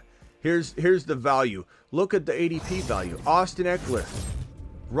is. Yeah. Here's the value. Look at the ADP value. Austin Ekeler,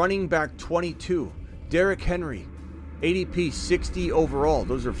 running back 22. Derrick Henry, ADP 60 overall.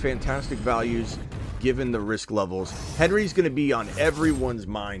 Those are fantastic values given the risk levels. Henry's going to be on everyone's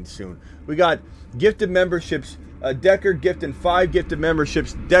mind soon. We got gifted memberships. Decker gifting 5 gifted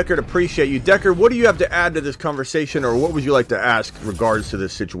memberships. Decker, appreciate you. Decker, what do you have to add to this conversation, or what would you like to ask regards to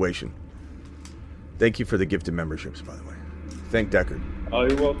this situation? Thank you for the gifted memberships, by the way. Thank Decker. Oh,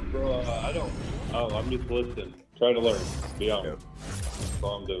 you're welcome, bro. I'm just listening. Try to learn. Be honest. That's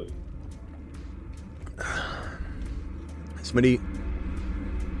all I'm doing. Smitty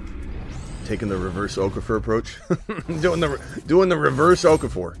taking the reverse Okafor approach. doing the reverse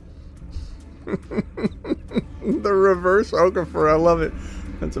Okafor. The reverse Okafor. I love it.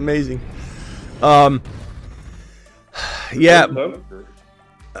 That's amazing. Yeah.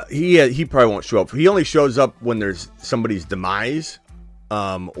 He probably won't show up. He only shows up when there's somebody's demise,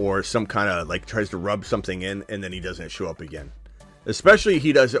 or some kind of like tries to rub something in, and then he doesn't show up again. Especially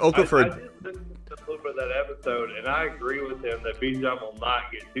he does Okafor. I did listen to a little bit of that episode, and I agree with him that Bijan will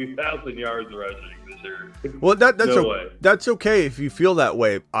not get 2,000 yards rushing this year. Well, way. That's okay if you feel that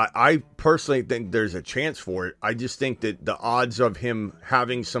way. I personally think there's a chance for it. I just think that the odds of him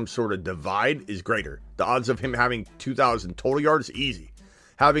having some sort of divide is greater. The odds of him having 2,000 total yards, easy.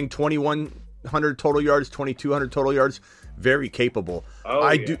 Having 2,100 total yards, 2,200 total yards, very capable.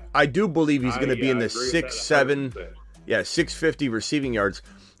 I do believe he's going to be in the 650 receiving yards.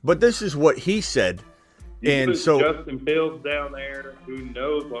 But this is what he said. And so Justin Fields down there, who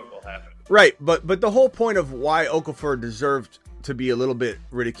knows what will happen. Right, but the whole point of why Okafor deserved to be a little bit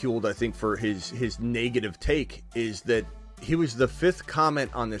ridiculed, I think, for his negative take is that he was the 5th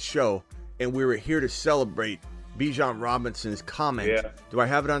comment on the show, and we were here to celebrate Bijan Robinson's comment. Yeah. Do I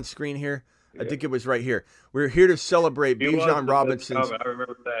have it on screen here? Yeah. I think it was right here. We're here to celebrate Bijan Robinson's. I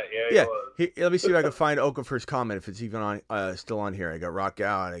remember that. Yeah. Let me see if I can find Okafor's comment, if it's even on, still on here. I got Rock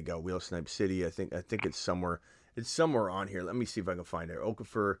Out. I got Wheel Snipe City. I think it's somewhere. It's somewhere on here. Let me see if I can find it.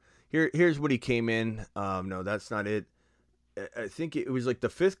 Okafor. Here's what he came in. No, that's not it. I think it was like the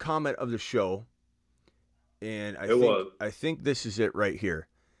 5th comment of the show, and I think this is it right here.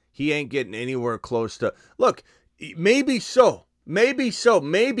 He ain't getting anywhere close to. Look, maybe so. Maybe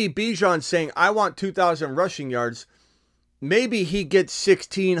Bijan saying, I want 2,000 rushing yards. Maybe he gets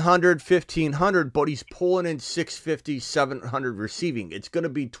 1,600, 1,500, but he's pulling in 650, 700 receiving. It's going to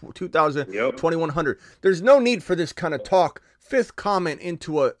be 2,000, 2,100. There's no need for this kind of talk. 5th comment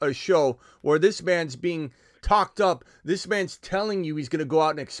into a show where this man's being talked up. This man's telling you he's going to go out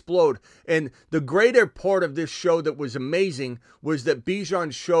and explode. And the greater part of this show that was amazing was that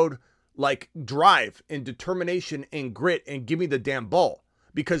Bijan showed like drive and determination and grit and give me the damn ball.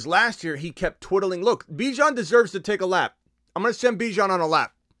 Because last year he kept twiddling. Look, Bijan deserves to take a lap. I'm going to send Bijan on a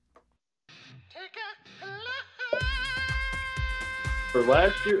lap. For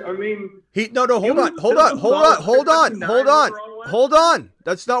last year, I mean... Hold on.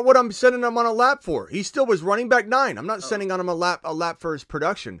 That's not what I'm sending him on a lap for. He still was running back 9. I'm not sending on him a lap for his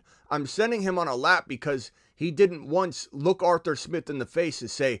production. I'm sending him on a lap because he didn't once look Arthur Smith in the face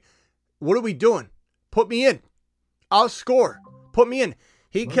and say, what are we doing? Put me in. I'll score. Put me in.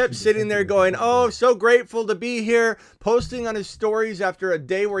 He kept sitting there going, oh, so grateful to be here, posting on his stories after a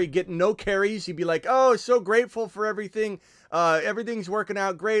day where he'd get no carries. He'd be like, oh, so grateful for everything. Everything's working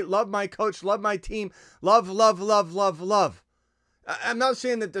out great. Love my coach. Love my team. Love. I'm not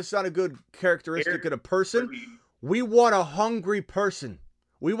saying that that's not a good characteristic of a person. We want a hungry person.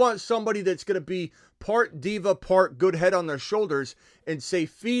 We want somebody that's going to be part diva, part good head on their shoulders and say,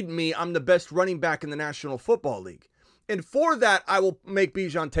 feed me, I'm the best running back in the National Football League. And for that, I will make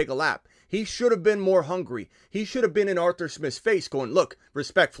Bijan take a lap. He should have been more hungry. He should have been in Arthur Smith's face going, look,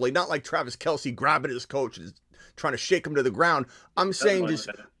 respectfully, not like Travis Kelce grabbing his coach and trying to shake him to the ground. I'm saying just,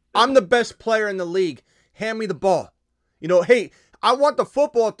 I'm the best player in the league. Hand me the ball. You know, hey, I want the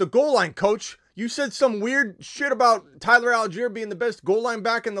football at the goal line, coach. You said some weird shit about Tyler Algier being the best goal line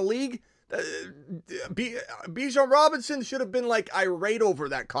back in the league. Bijan Robinson should have been like irate over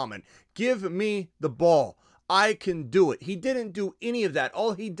that comment. Give me the ball. I can do it. He didn't do any of that.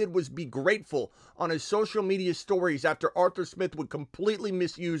 All he did was be grateful on his social media stories after Arthur Smith would completely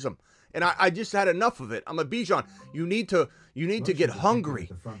misuse him. And I just had enough of it. I'm a Bijan. You need to get hungry.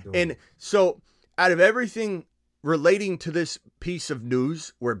 And so out of everything relating to this piece of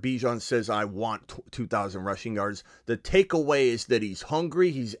news where Bijan says, I want 2,000 rushing yards, the takeaway is that he's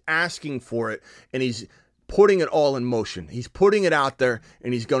hungry, he's asking for it, and he's putting it all in motion. He's putting it out there,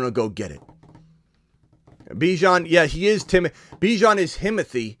 and he's going to go get it. Bijan, yeah, he is Timothy. Bijan is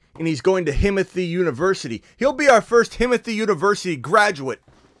Himothy, and he's going to Himothy University. He'll be our first Himothy University graduate.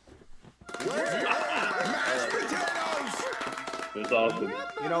 That's awesome.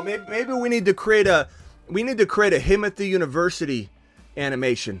 You know, maybe we need to create a Himothy University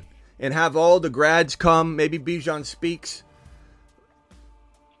animation and have all the grads come. Maybe Bijan speaks.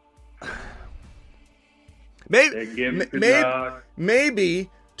 Maybe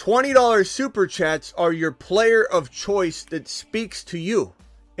 $20 super chats are your player of choice that speaks to you,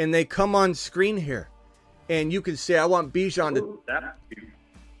 and they come on screen here, and you can say, "I want Bijan to."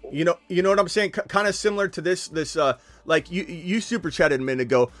 You know what I'm saying? Kind of similar to this. Like you super chatted a minute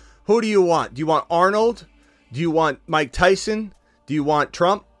ago. Who do you want? Do you want Arnold? Do you want Mike Tyson? Do you want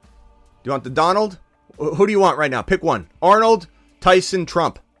Trump? Do you want the Donald? Who do you want right now? Pick one. Arnold, Tyson,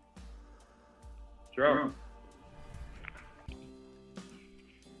 Trump. Trump.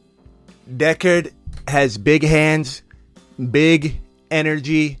 Deckard has big hands, big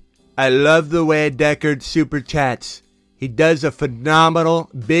energy. I love the way Deckard super chats. He does a phenomenal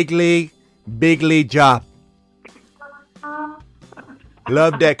big league job.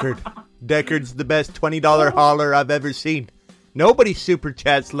 Love Deckard. Deckard's the best $20 hauler I've ever seen. Nobody super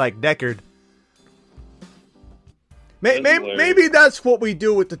chats like Deckard. Maybe that's what we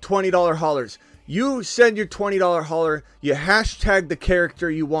do with the $20 haulers. You send your $20 hauler, you hashtag the character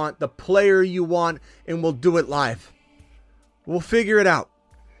you want, the player you want, and we'll do it live. We'll figure it out.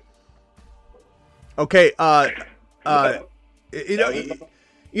 Okay,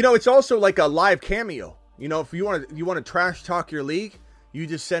 it's also like a live cameo. You know, if you want to trash talk your league, you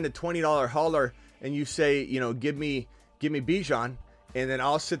just send a $20 hauler and you say, give me Bijan, and then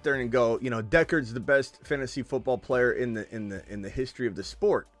I'll sit there and go, Deckard's the best fantasy football player in the history of the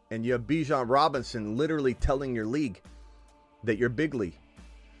sport. And you have Bijan Robinson literally telling your league that you're bigly.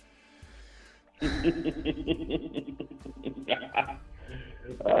 You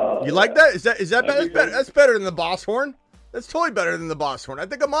like that? Is that better? That's better than the boss horn. That's totally better than the boss horn. I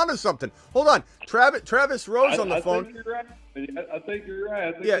think I'm onto something. Hold on, Travis Rose on the phone. I think you're right.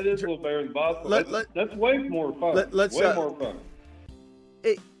 I think it is a little better than the boss horn. That's way more fun. Way more fun.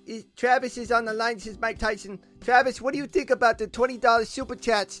 Travis is on the line. This is Mike Tyson. Travis, what do you think about the $20 super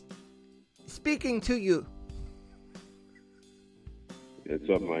chats? Speaking to you. What's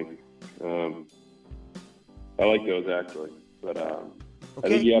up, Mike? I like those actually, but I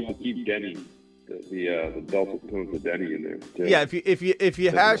think you have to keep Denny, the Delta tones of Denny in there too. Yeah, if you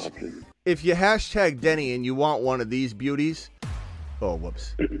hashtag Denny and you want one of these beauties. Oh,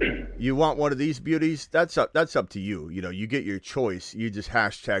 whoops. You want one of these beauties? That's up to you. You get your choice. You just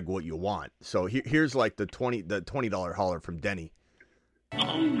hashtag what you want. So here's like the $20 hauler from Denny.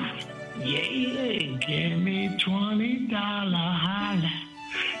 Oh, yeah, give me $20 holler.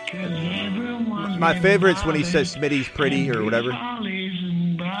 My favorite's when he says Smitty's pretty or whatever.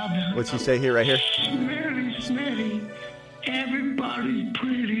 What's he say here, right here? Smitty, everybody's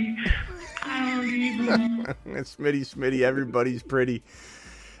pretty. I don't even... Smitty, everybody's pretty.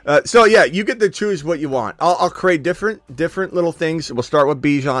 So yeah, you get to choose what you want. I'll create different little things. We'll start with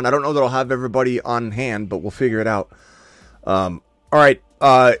Bijan. I don't know that I'll have everybody on hand, but we'll figure it out. All right.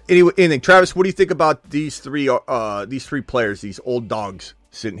 Anything, Travis? What do you think about these three players? These old dogs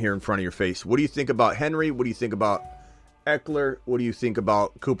sitting here in front of your face. What do you think about Henry? What do you think about Ekeler? What do you think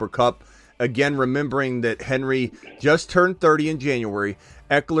about Cooper Kupp? Again, remembering that Henry just turned 30 in January.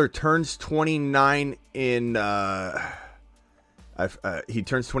 Ekeler turns 29 in he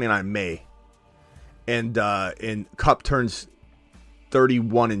turns 29 in May, and Kupp turns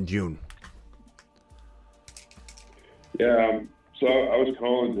 31 in June. Yeah. So I was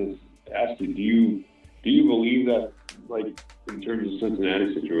calling to ask you, do you believe that, like, in terms of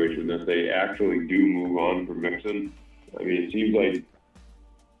Cincinnati situation, that they actually do move on from Mixon? I mean, it seems like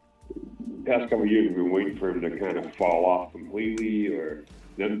the past couple of years we've been waiting for him to kind of fall off completely, or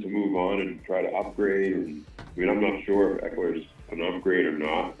them to move on and try to upgrade. And I mean, I'm not sure if Ekeler's an upgrade or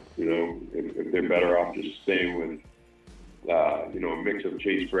not. If they're better off just staying with, a mix of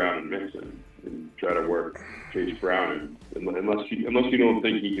Chase Brown and Mixon, and try to work Chase Brown, unless you don't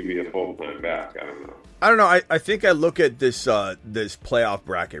think he can be a full-time back. I don't know. I think I look at this playoff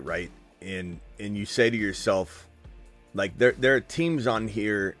bracket, right, and you say to yourself, like, there are teams on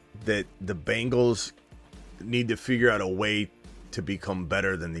here that the Bengals need to figure out a way to become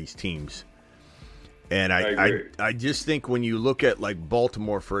better than these teams. And I just think when you look at, like,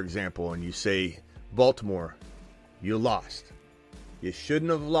 Baltimore, for example, and you say, Baltimore, you lost. You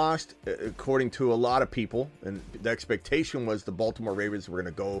shouldn't have lost, according to a lot of people. And the expectation was the Baltimore Ravens were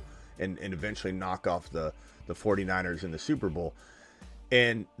going to go and eventually knock off the 49ers in the Super Bowl.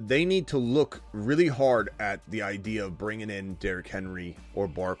 And they need to look really hard at the idea of bringing in Derrick Henry or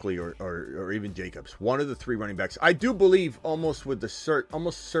Barkley or even Jacobs. One of the three running backs. I do believe almost with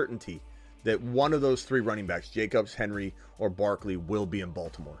almost certainty that one of those three running backs, Jacobs, Henry, or Barkley, will be in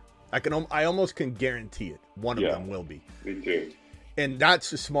Baltimore. I almost can guarantee it. One of them will be. Me too. And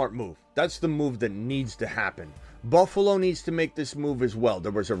that's a smart move. That's the move that needs to happen. Buffalo needs to make this move as well.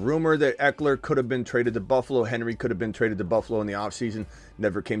 There was a rumor that Ekeler could have been traded to Buffalo. Henry could have been traded to Buffalo in the offseason.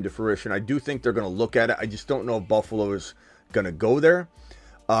 Never came to fruition. I do think they're going to look at it. I just don't know if Buffalo is going to go there.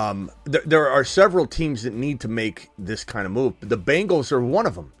 There are several teams that need to make this kind of move. The Bengals are one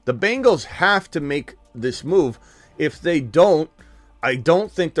of them. The Bengals have to make this move. If they don't, I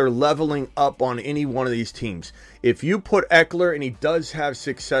don't think they're leveling up on any one of these teams. If you put Ekeler, and he does have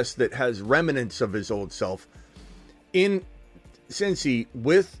success that has remnants of his old self, in Cincy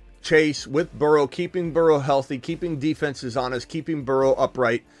with Chase, with Burrow, keeping Burrow healthy, keeping defenses honest, keeping Burrow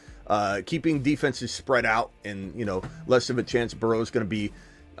upright, keeping defenses spread out, and less of a chance Burrow's going to be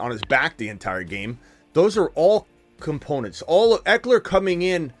on his back the entire game. Those are all components. All of Ekeler coming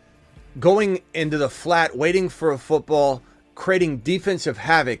in, going into the flat, waiting for a football, creating defensive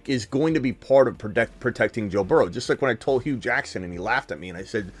havoc is going to be part of protecting Joe Burrow. Just like when I told Hugh Jackson and he laughed at me and I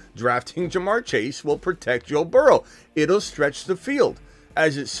said, drafting Jamar Chase will protect Joe Burrow. It'll stretch the field,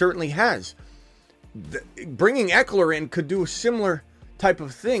 as it certainly has. Bringing Ekeler in could do a similar type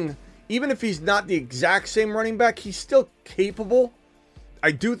of thing. Even if he's not the exact same running back, he's still capable.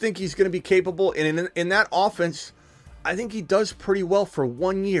 I do think he's going to be capable. And in that offense, I think he does pretty well for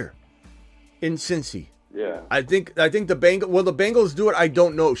 1 year in Cincy. Yeah. I think the Bengals do it. I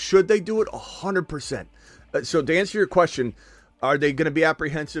don't know. Should they do it? 100%. So to answer your question, are they going to be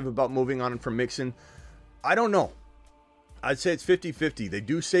apprehensive about moving on from Mixon? I don't know. I'd say it's 50-50. They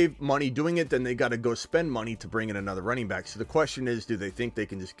do save money doing it, then they got to go spend money to bring in another running back. So the question is, do they think they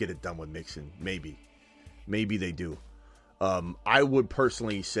can just get it done with Mixon? Maybe they do. I would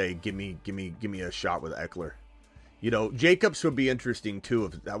personally say, give me a shot with Ekeler. Jacobs would be interesting too.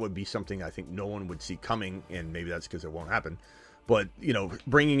 If that would be something I think no one would see coming, and maybe that's because it won't happen. But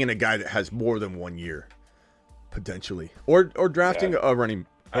bringing in a guy that has more than 1 year, potentially, or drafting a running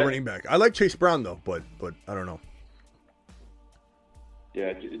back. I like Chase Brown though, but I don't know. Yeah,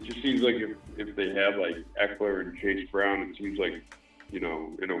 it just seems like if they have like Ekeler and Chase Brown, it seems like, in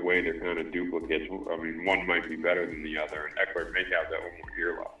a way they're kind of duplicates. I mean, one might be better than the other, and Ekeler may have that 1 more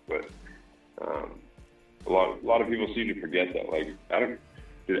year left. But a lot of people seem to forget that. Like,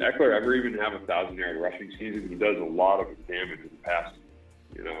 did Ekeler ever even have a 1,000-yard rushing season? He does a lot of damage in the passing.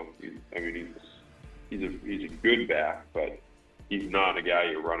 He's a good back, but he's not a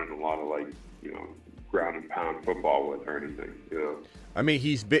guy you're running a lot of ground and pound football with or anything. I mean,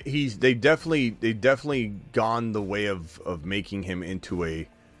 they've definitely gone the way of making him into a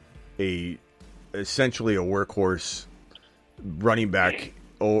essentially a workhorse running back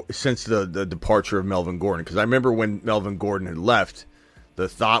since the departure of Melvin Gordon. Because I remember when Melvin Gordon had left, the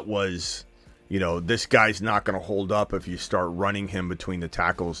thought was, this guy's not going to hold up if you start running him between the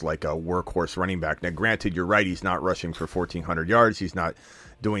tackles like a workhorse running back. Now, granted, you're right, he's not rushing for 1,400 yards. He's not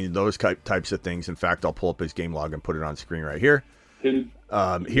doing those types of things. In fact, I'll pull up his game log and put it on screen right here. He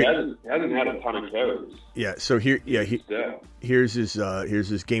hasn't had a ton of carries. Yeah, so here's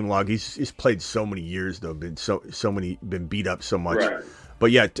his game log. He's played so many years though, been beat up so much. Right.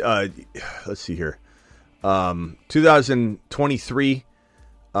 But yeah, let's see here. 2023.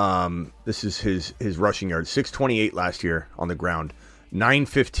 This is his rushing yards. 628 last year on the ground.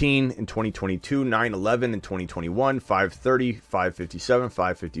 915 in 2022, 911 in 2021, 530, 557,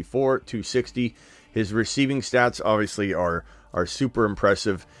 554, 260. His receiving stats obviously are super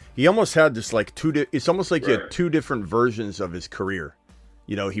impressive. He almost had this it's almost like he had two different versions of his career.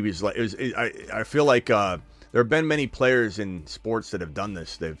 He was like, I feel like there have been many players in sports that have done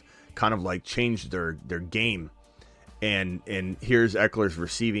this. They've kind of like changed their game. And here's Ekeler's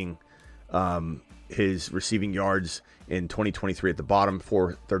receiving, his receiving yards in 2023 at the bottom,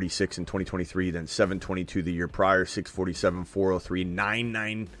 436 in 2023, then 722 the year prior, 647, 403,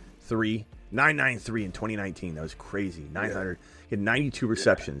 993 in 2019. That was crazy. 900. He had 92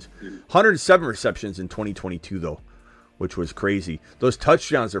 receptions, 107 receptions in 2022 though, which was crazy. Those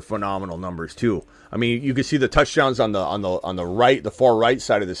touchdowns are phenomenal numbers too. I mean, you can see the touchdowns on the right, the far right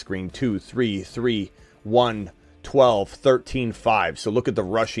side of the screen: 2, 3, 3, 1, 12, 13, 5. So look at the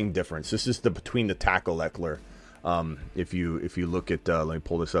rushing difference. This is the between the tackle Ekeler. If you look at, let me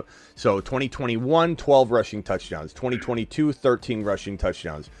pull this up. So 2021, 12 rushing touchdowns. 2022, 13 rushing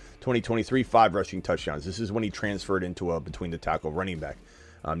touchdowns. 2023, 5 rushing touchdowns. This is when he transferred into a between the tackle running back.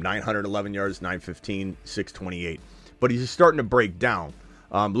 911 yards, 915, 628. But he's starting to break down.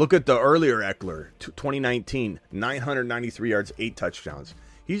 Look at the earlier Ekeler, 2019, 993 yards, 8 touchdowns.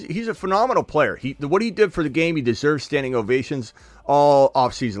 He's a phenomenal player. What he did for the game, he deserves standing ovations all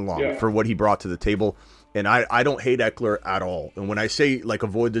offseason long for what he brought to the table. And I don't hate Ekeler at all. And when I say,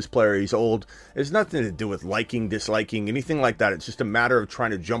 avoid this player, he's old, it's nothing to do with liking, disliking, anything like that. It's just a matter of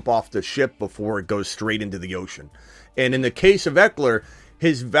trying to jump off the ship before it goes straight into the ocean. And in the case of Ekeler,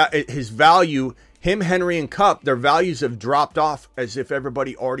 his value him, Henry, and Kupp, their values have dropped off as if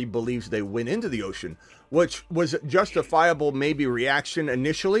everybody already believes they went into the ocean, which was justifiable maybe reaction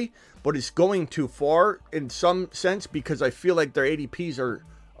initially, but it's going too far in some sense because I feel like their ADPs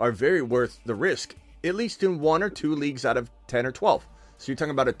are very worth the risk, at least in 1 or 2 leagues out of 10 or 12. So you're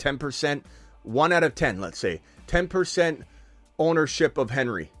talking about a 10%, 1 out of 10, let's say, 10% ownership of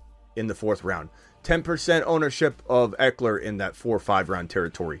Henry in the 4th round, 10% ownership of Ekeler in that 4 or 5 round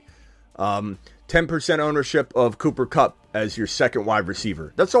territory, 10% ownership of Cooper Kupp as your second wide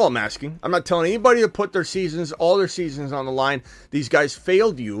receiver. That's all I'm asking. I'm not telling anybody to put all their seasons on the line. These guys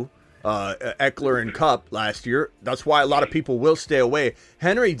failed you, Ekeler and Kupp last year. That's why a lot of people will stay away.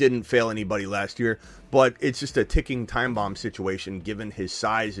 Henry didn't fail anybody last year, but it's just a ticking time bomb situation given his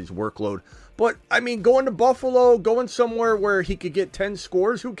size, his workload. But, I mean, going to Buffalo, going somewhere where he could get 10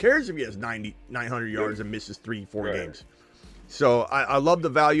 scores, who cares if he has 900 yards and misses 3-4 games? So I love the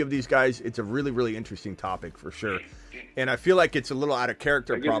value of these guys. It's a really, really interesting topic for sure. And I feel like it's a little out of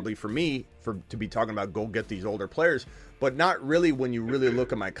character probably for me to be talking about go get these older players, but not really when you really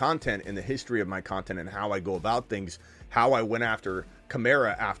look at my content and the history of my content and how I go about things, how I went after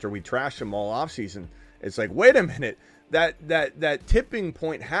Kamara after we trashed him all offseason. It's like, wait a minute, that tipping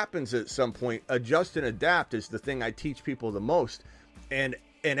point happens at some point. Adjust and adapt is the thing I teach people the most. And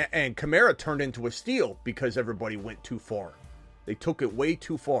Kamara turned into a steal because everybody went too far. They took it way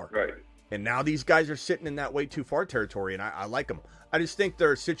too far. Right. And now these guys are sitting in that way too far territory, and I like them. I just think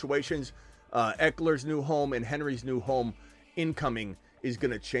there are situations, Eckler's new home and Henry's new home incoming is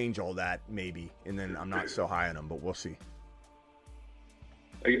going to change all that maybe, and then I'm not so high on them, but we'll see.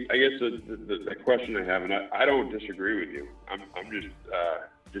 I guess the question I have, and I don't disagree with you. I'm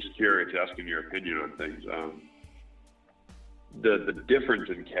just curious, asking your opinion on things. The difference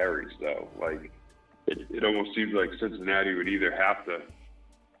in carries, though, like it almost seems like Cincinnati would either have to,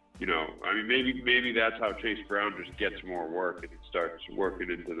 I mean, maybe that's how Chase Brown just gets more work and starts working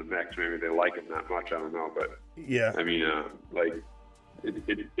into the mix. Maybe they like him that much. I don't know, but yeah, I mean,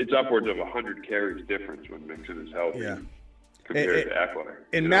 it's upwards of 100 carries difference when Mixon is healthy compared to Ekeler.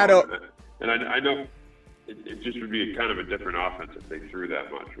 And Matt, I know it just would be kind of a different offense if they threw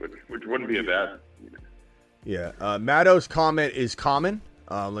that much, which wouldn't be a bad. Yeah, Matto's comment is common.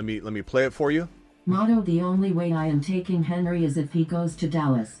 Let me play it for you. Motto, the only way I am taking Henry is if he goes to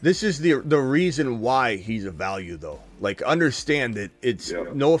Dallas. This is the reason why he's a value, though. Like, understand that it's,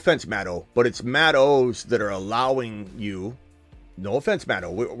 no offense, Matto, but it's Mattos that are allowing you, no offense,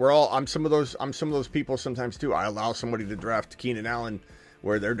 Matto, I'm some of those people sometimes too. I allow somebody to draft Keenan Allen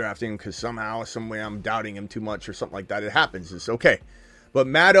where they're drafting because somehow, some way I'm doubting him too much or something like that. It happens. It's okay. But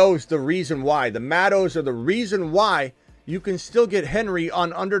Matto's the reason why. The Mattos are the reason why you can still get Henry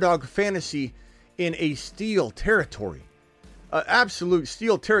on Underdog Fantasy in a steal territory, absolute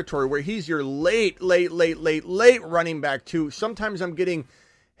steal territory where he's your late running back 2. Sometimes I'm getting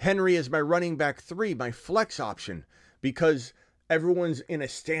Henry as my running back 3, my flex option, because everyone's in a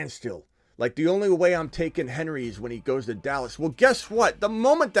standstill. Like, the only way I'm taking Henry is when he goes to Dallas. Well, guess what? The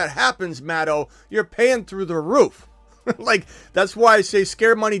moment that happens, Matto, you're paying through the roof. Like, that's why I say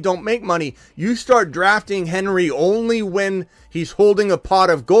scare money, don't make money. You start drafting Henry only when he's holding a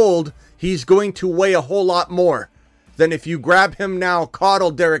pot of gold. He's going to weigh a whole lot more than if you grab him now, coddle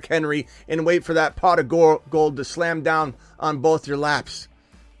Derrick Henry, and wait for that pot of gold to slam down on both your laps,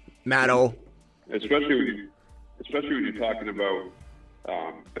 Matto. Especially when you're talking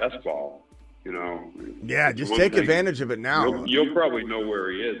about best ball. Yeah, just take advantage of it now. You'll probably know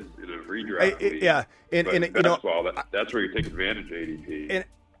where he is in a redraft league. Yeah, and best ball, that's where you take advantage of ADP.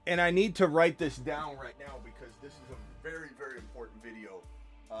 And I need to write this down right now because this is a very, very important video.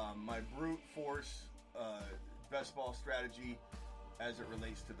 My brute force best ball strategy as it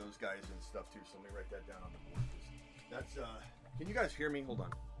relates to those guys and stuff too. So let me write that down on the board. That's can you guys hear me? Hold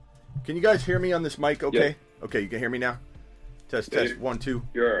on. Can you guys hear me on this mic? Okay. Yeah. Okay, you can hear me now. Test 1 2.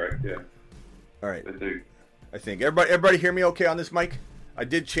 You're all right. Yeah. All right. I think everybody hear me okay on this mic? I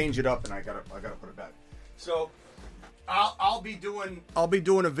did change it up and I gotta put it back. So I'll be doing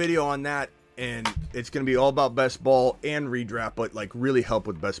a video on that, and it's gonna be all about best ball and redraft, but like really help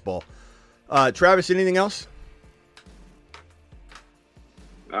with best ball. Travis, anything else?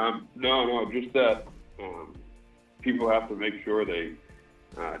 No, just that people have to make sure they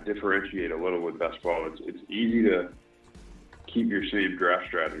differentiate a little with best ball. It's easy to keep your same draft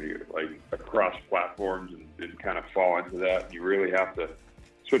strategy like across platforms and kind of fall into that. You really have to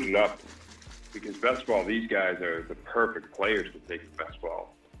switch it up because best ball, these guys are the perfect players to take in best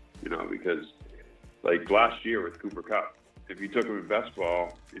ball, because like last year with Cooper Kupp, if you took him in best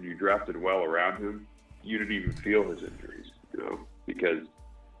ball and you drafted well around him, you didn't even feel his injuries, because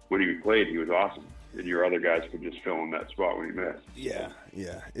when he played, he was awesome. And your other guys could just fill in that spot when he missed. Yeah. You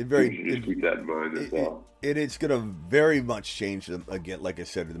should just keep that in mind as well. It's going to very much change, again, like I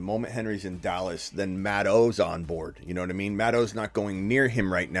said, the moment Henry's in Dallas, then Matt O's on board. You know what I mean? Matt O's not going near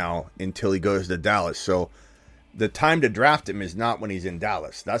him right now until he goes to Dallas. So the time to draft him is not when he's in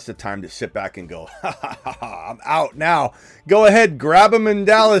Dallas. That's the time to sit back and go, I'm out now. Go ahead, grab him in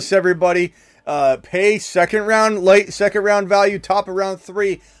Dallas, everybody. Pay second round value, top of round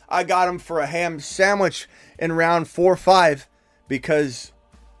 3. I got him for a ham sandwich in round 4 or 5 because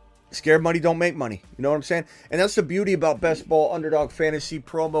scared money don't make money. You know what I'm saying? And that's the beauty about Best Ball Underdog Fantasy.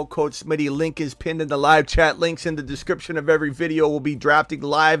 Promo code Smitty. Link is pinned in the live chat. Links in the description of every video. We'll be drafting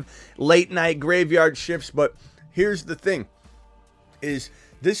live late night graveyard shifts. But here's the thing, is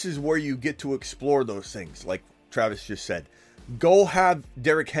this is where you get to explore those things. Like Travis just said, go have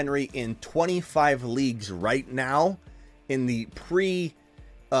Derrick Henry in 25 leagues right now in the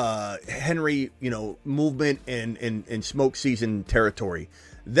Henry, movement and smoke season territory.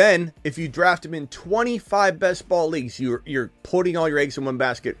 Then, if you draft him in 25 best ball leagues, you're putting all your eggs in one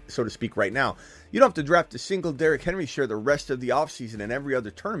basket, so to speak, right now. You don't have to draft a single Derrick Henry share the rest of the offseason and every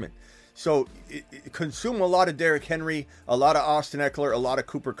other tournament. So, consume a lot of Derrick Henry, a lot of Austin Ekeler, a lot of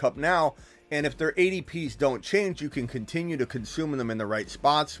Cooper Kupp now. And if their ADPs don't change, you can continue to consume them in the right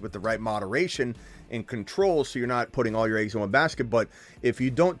spots with the right moderation and control, so you're not putting all your eggs in one basket. But if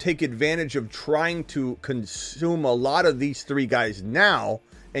you don't take advantage of trying to consume a lot of these 3 guys now,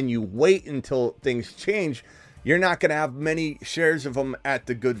 and you wait until things change, you're not going to have many shares of them at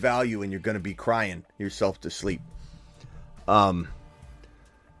the good value, and you're going to be crying yourself to sleep. Yeah,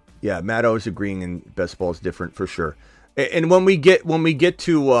 Matt O's agreeing, and best ball is different for sure. And when we get to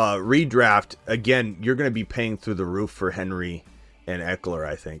redraft, again, you're going to be paying through the roof for Henry and Ekeler,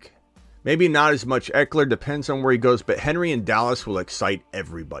 I think. Maybe not as much Ekeler, depends on where he goes, but Henry in Dallas will excite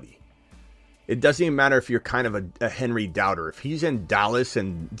everybody. It doesn't even matter if you're kind of a Henry doubter. If he's in Dallas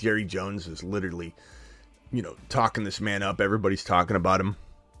and Jerry Jones is literally, talking this man up, everybody's talking about him,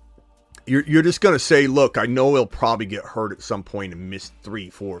 you're just going to say, look, I know he'll probably get hurt at some point and miss 3,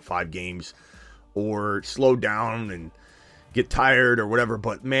 4, 5 games or slow down and get tired or whatever.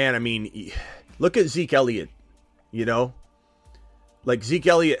 But, man, I mean, look at Zeke Elliott, Like Zeke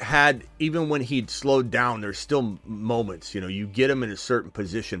Elliott had, even when he'd slowed down, there's still moments, you get him in a certain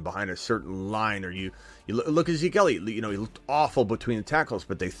position behind a certain line, or you look at Zeke Elliott, he looked awful between the tackles,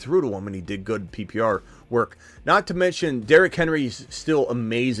 but they threw to him and he did good PPR work. Not to mention, Derrick Henry's still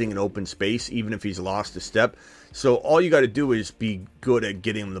amazing in open space, even if he's lost a step. So all you got to do is be good at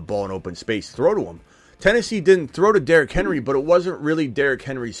getting him the ball in open space, throw to him. Tennessee didn't throw to Derrick Henry, but it wasn't really Derrick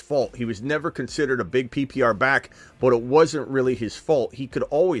Henry's fault. He was never considered a big PPR back, but it wasn't really his fault. He could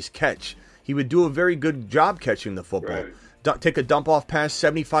always catch. He would do a very good job catching the football. Right. Take a dump off pass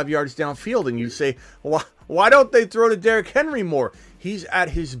 75 yards downfield, and you say, why don't they throw to Derrick Henry more? He's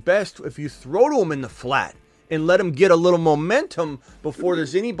at his best if you throw to him in the flat and let him get a little momentum before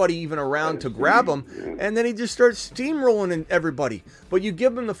there's anybody even around to grab him, and then he just starts steamrolling everybody. But you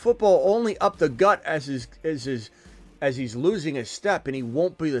give him the football only up the gut as he's losing his step, and he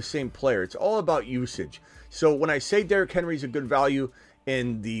won't be the same player. It's all about usage. So when I say Derrick Henry's a good value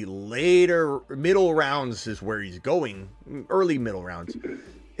in the later middle rounds is where he's going, early middle rounds,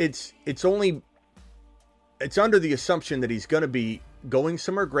 it's under the assumption that he's going to be going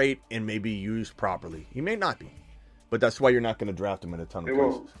somewhere great and maybe used properly. He may not be, but that's why you're not going to draft him in a ton of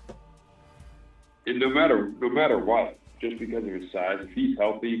places. And no matter what, just because of his size, if he's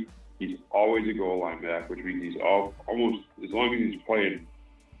healthy, he's always a goal line back, which means he's almost, as long as he's playing,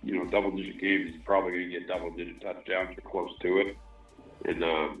 double-digit games, he's probably going to get double-digit touchdowns or close to it. And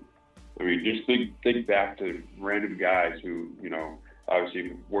just think back to random guys who,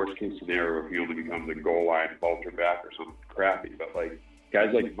 obviously, worst case scenario, if he only becomes a goal line vulture back or something crappy. But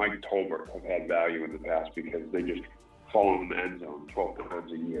guys like Mike Tolbert have had value in the past because they just fall in the end zone 12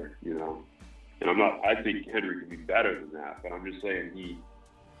 times a year, And I think Henry can be better than that, but I'm just saying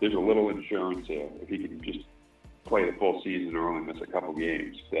there's a little insurance there. If he can just play the full season or only miss a couple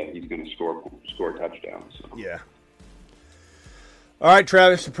games, that he's going to score touchdowns. So. Yeah. All right,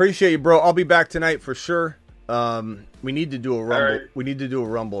 Travis, appreciate you, bro. I'll be back tonight for sure. We need to do a Rumble. Right. We need to do a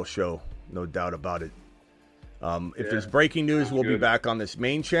Rumble show, no doubt about it. If there's breaking news, we'll be back on this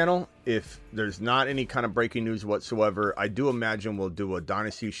main channel. If there's not any kind of breaking news whatsoever, I do imagine we'll do a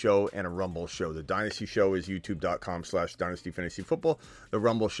Dynasty show and a Rumble show. The Dynasty show is youtube.com/DynastyFantasyFootball. The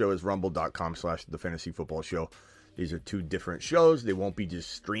Rumble show is rumble.com/TheFantasyFootballShow. These are 2 different shows. They won't be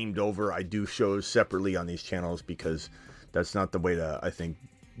just streamed over. I do shows separately on these channels because that's not the way to, I think,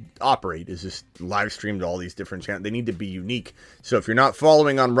 operate, is just live stream to all these different channels. They need to be unique. So if you're not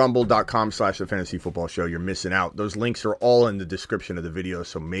following on rumble.com/the Fantasy Football Show, you're missing out. Those links are all in the description of the video,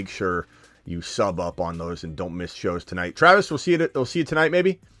 so make sure you sub up on those and don't miss shows tonight. Travis, we'll see you tonight,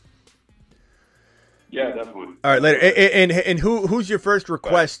 maybe? Yeah, definitely. All right, later. And who's your first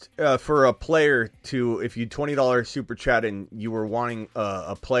request for a player to, if you $20 super chat and you were wanting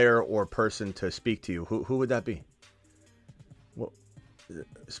a player or person to speak to you, who would that be? What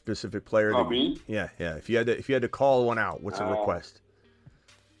specific player? Me? Yeah. If you had to call one out, what's a request?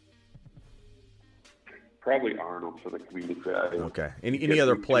 Probably Arnold for the comedic value. Okay. Any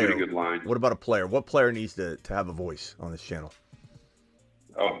other player? Really good line. What about a player? What player needs to have a voice on this channel?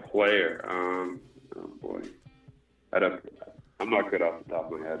 Oh, player. Oh boy, I'm not good off the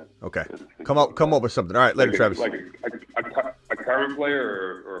top of my head. Okay, come up with something. All right, later, Travis. Like a current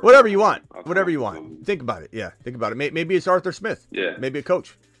player or whatever you want. Whatever you want. Think about it. Yeah, think about it. Maybe it's Arthur Smith. Yeah. Maybe a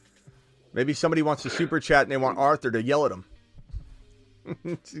coach. Maybe somebody wants to super chat and they want Arthur to yell at him.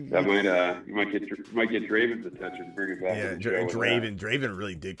 That might get Draven's attention. Bring it back. Yeah, Draven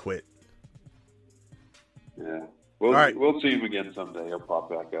really did quit. Yeah. Right. We'll see him again someday. He'll pop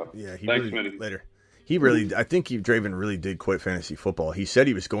back up. Yeah, Thanks, Smitty. Later. I think Draven really did quit fantasy football. He said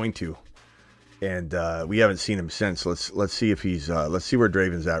he was going to, and we haven't seen him since. Let's see if he's. Let's see where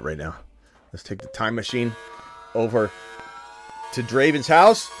Draven's at right now. Let's take the time machine over to Draven's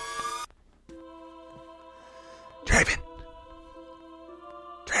house. Draven.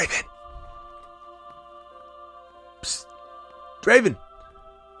 Psst. Draven.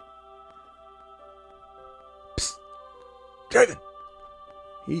 Psst. Draven.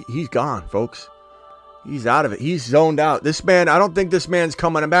 He's gone, folks. He's out of it. He's zoned out. This man, I don't think this man's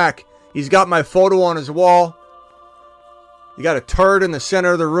coming back. He's got my photo on his wall. You got a turd in the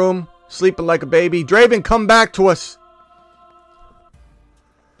center of the room, sleeping like a baby. Draven, come back to us.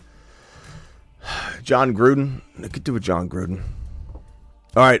 John Gruden. I could do with John Gruden.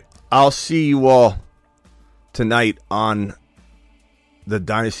 All right. I'll see you all tonight on the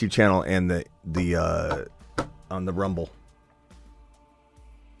Dynasty channel and the on the Rumble.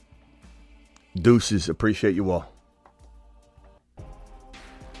 Deuces. Appreciate you all.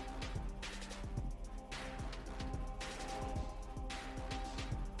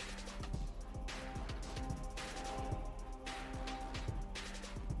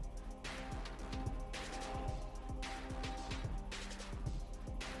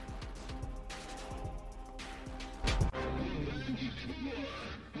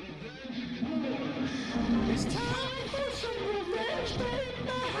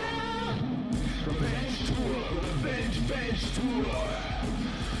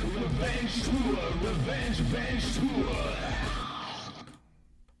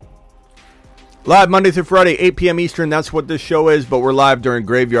 Live Monday through Friday, 8 p.m. Eastern. That's what this show is, but we're live during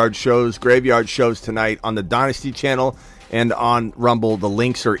Graveyard shows. Graveyard shows tonight on the Dynasty channel and on Rumble. The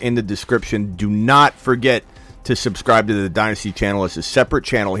links are in the description. Do not forget to subscribe to the Dynasty channel. It's a separate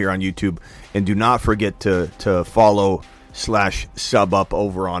channel here on YouTube. And do not forget to follow/sub up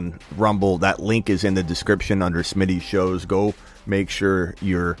over on Rumble. That link is in the description under Smitty's shows. Go make sure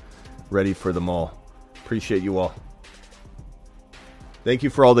you're ready for them all. Appreciate you all. Thank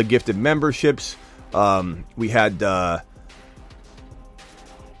you for all the gifted memberships. We had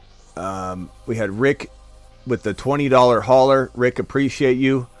Rick with the $20 hauler. Rick, appreciate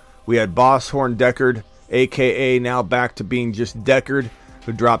you. We had Boss Horn Deckard, a.k.a. now back to being just Deckard,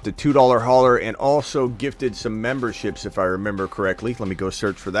 who dropped a $2 hauler and also gifted some memberships, if I remember correctly. Let me go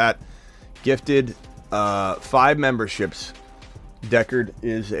search for that. Gifted 5 memberships. Deckard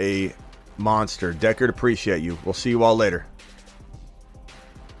is a monster. Deckard, appreciate you. We'll see you all later.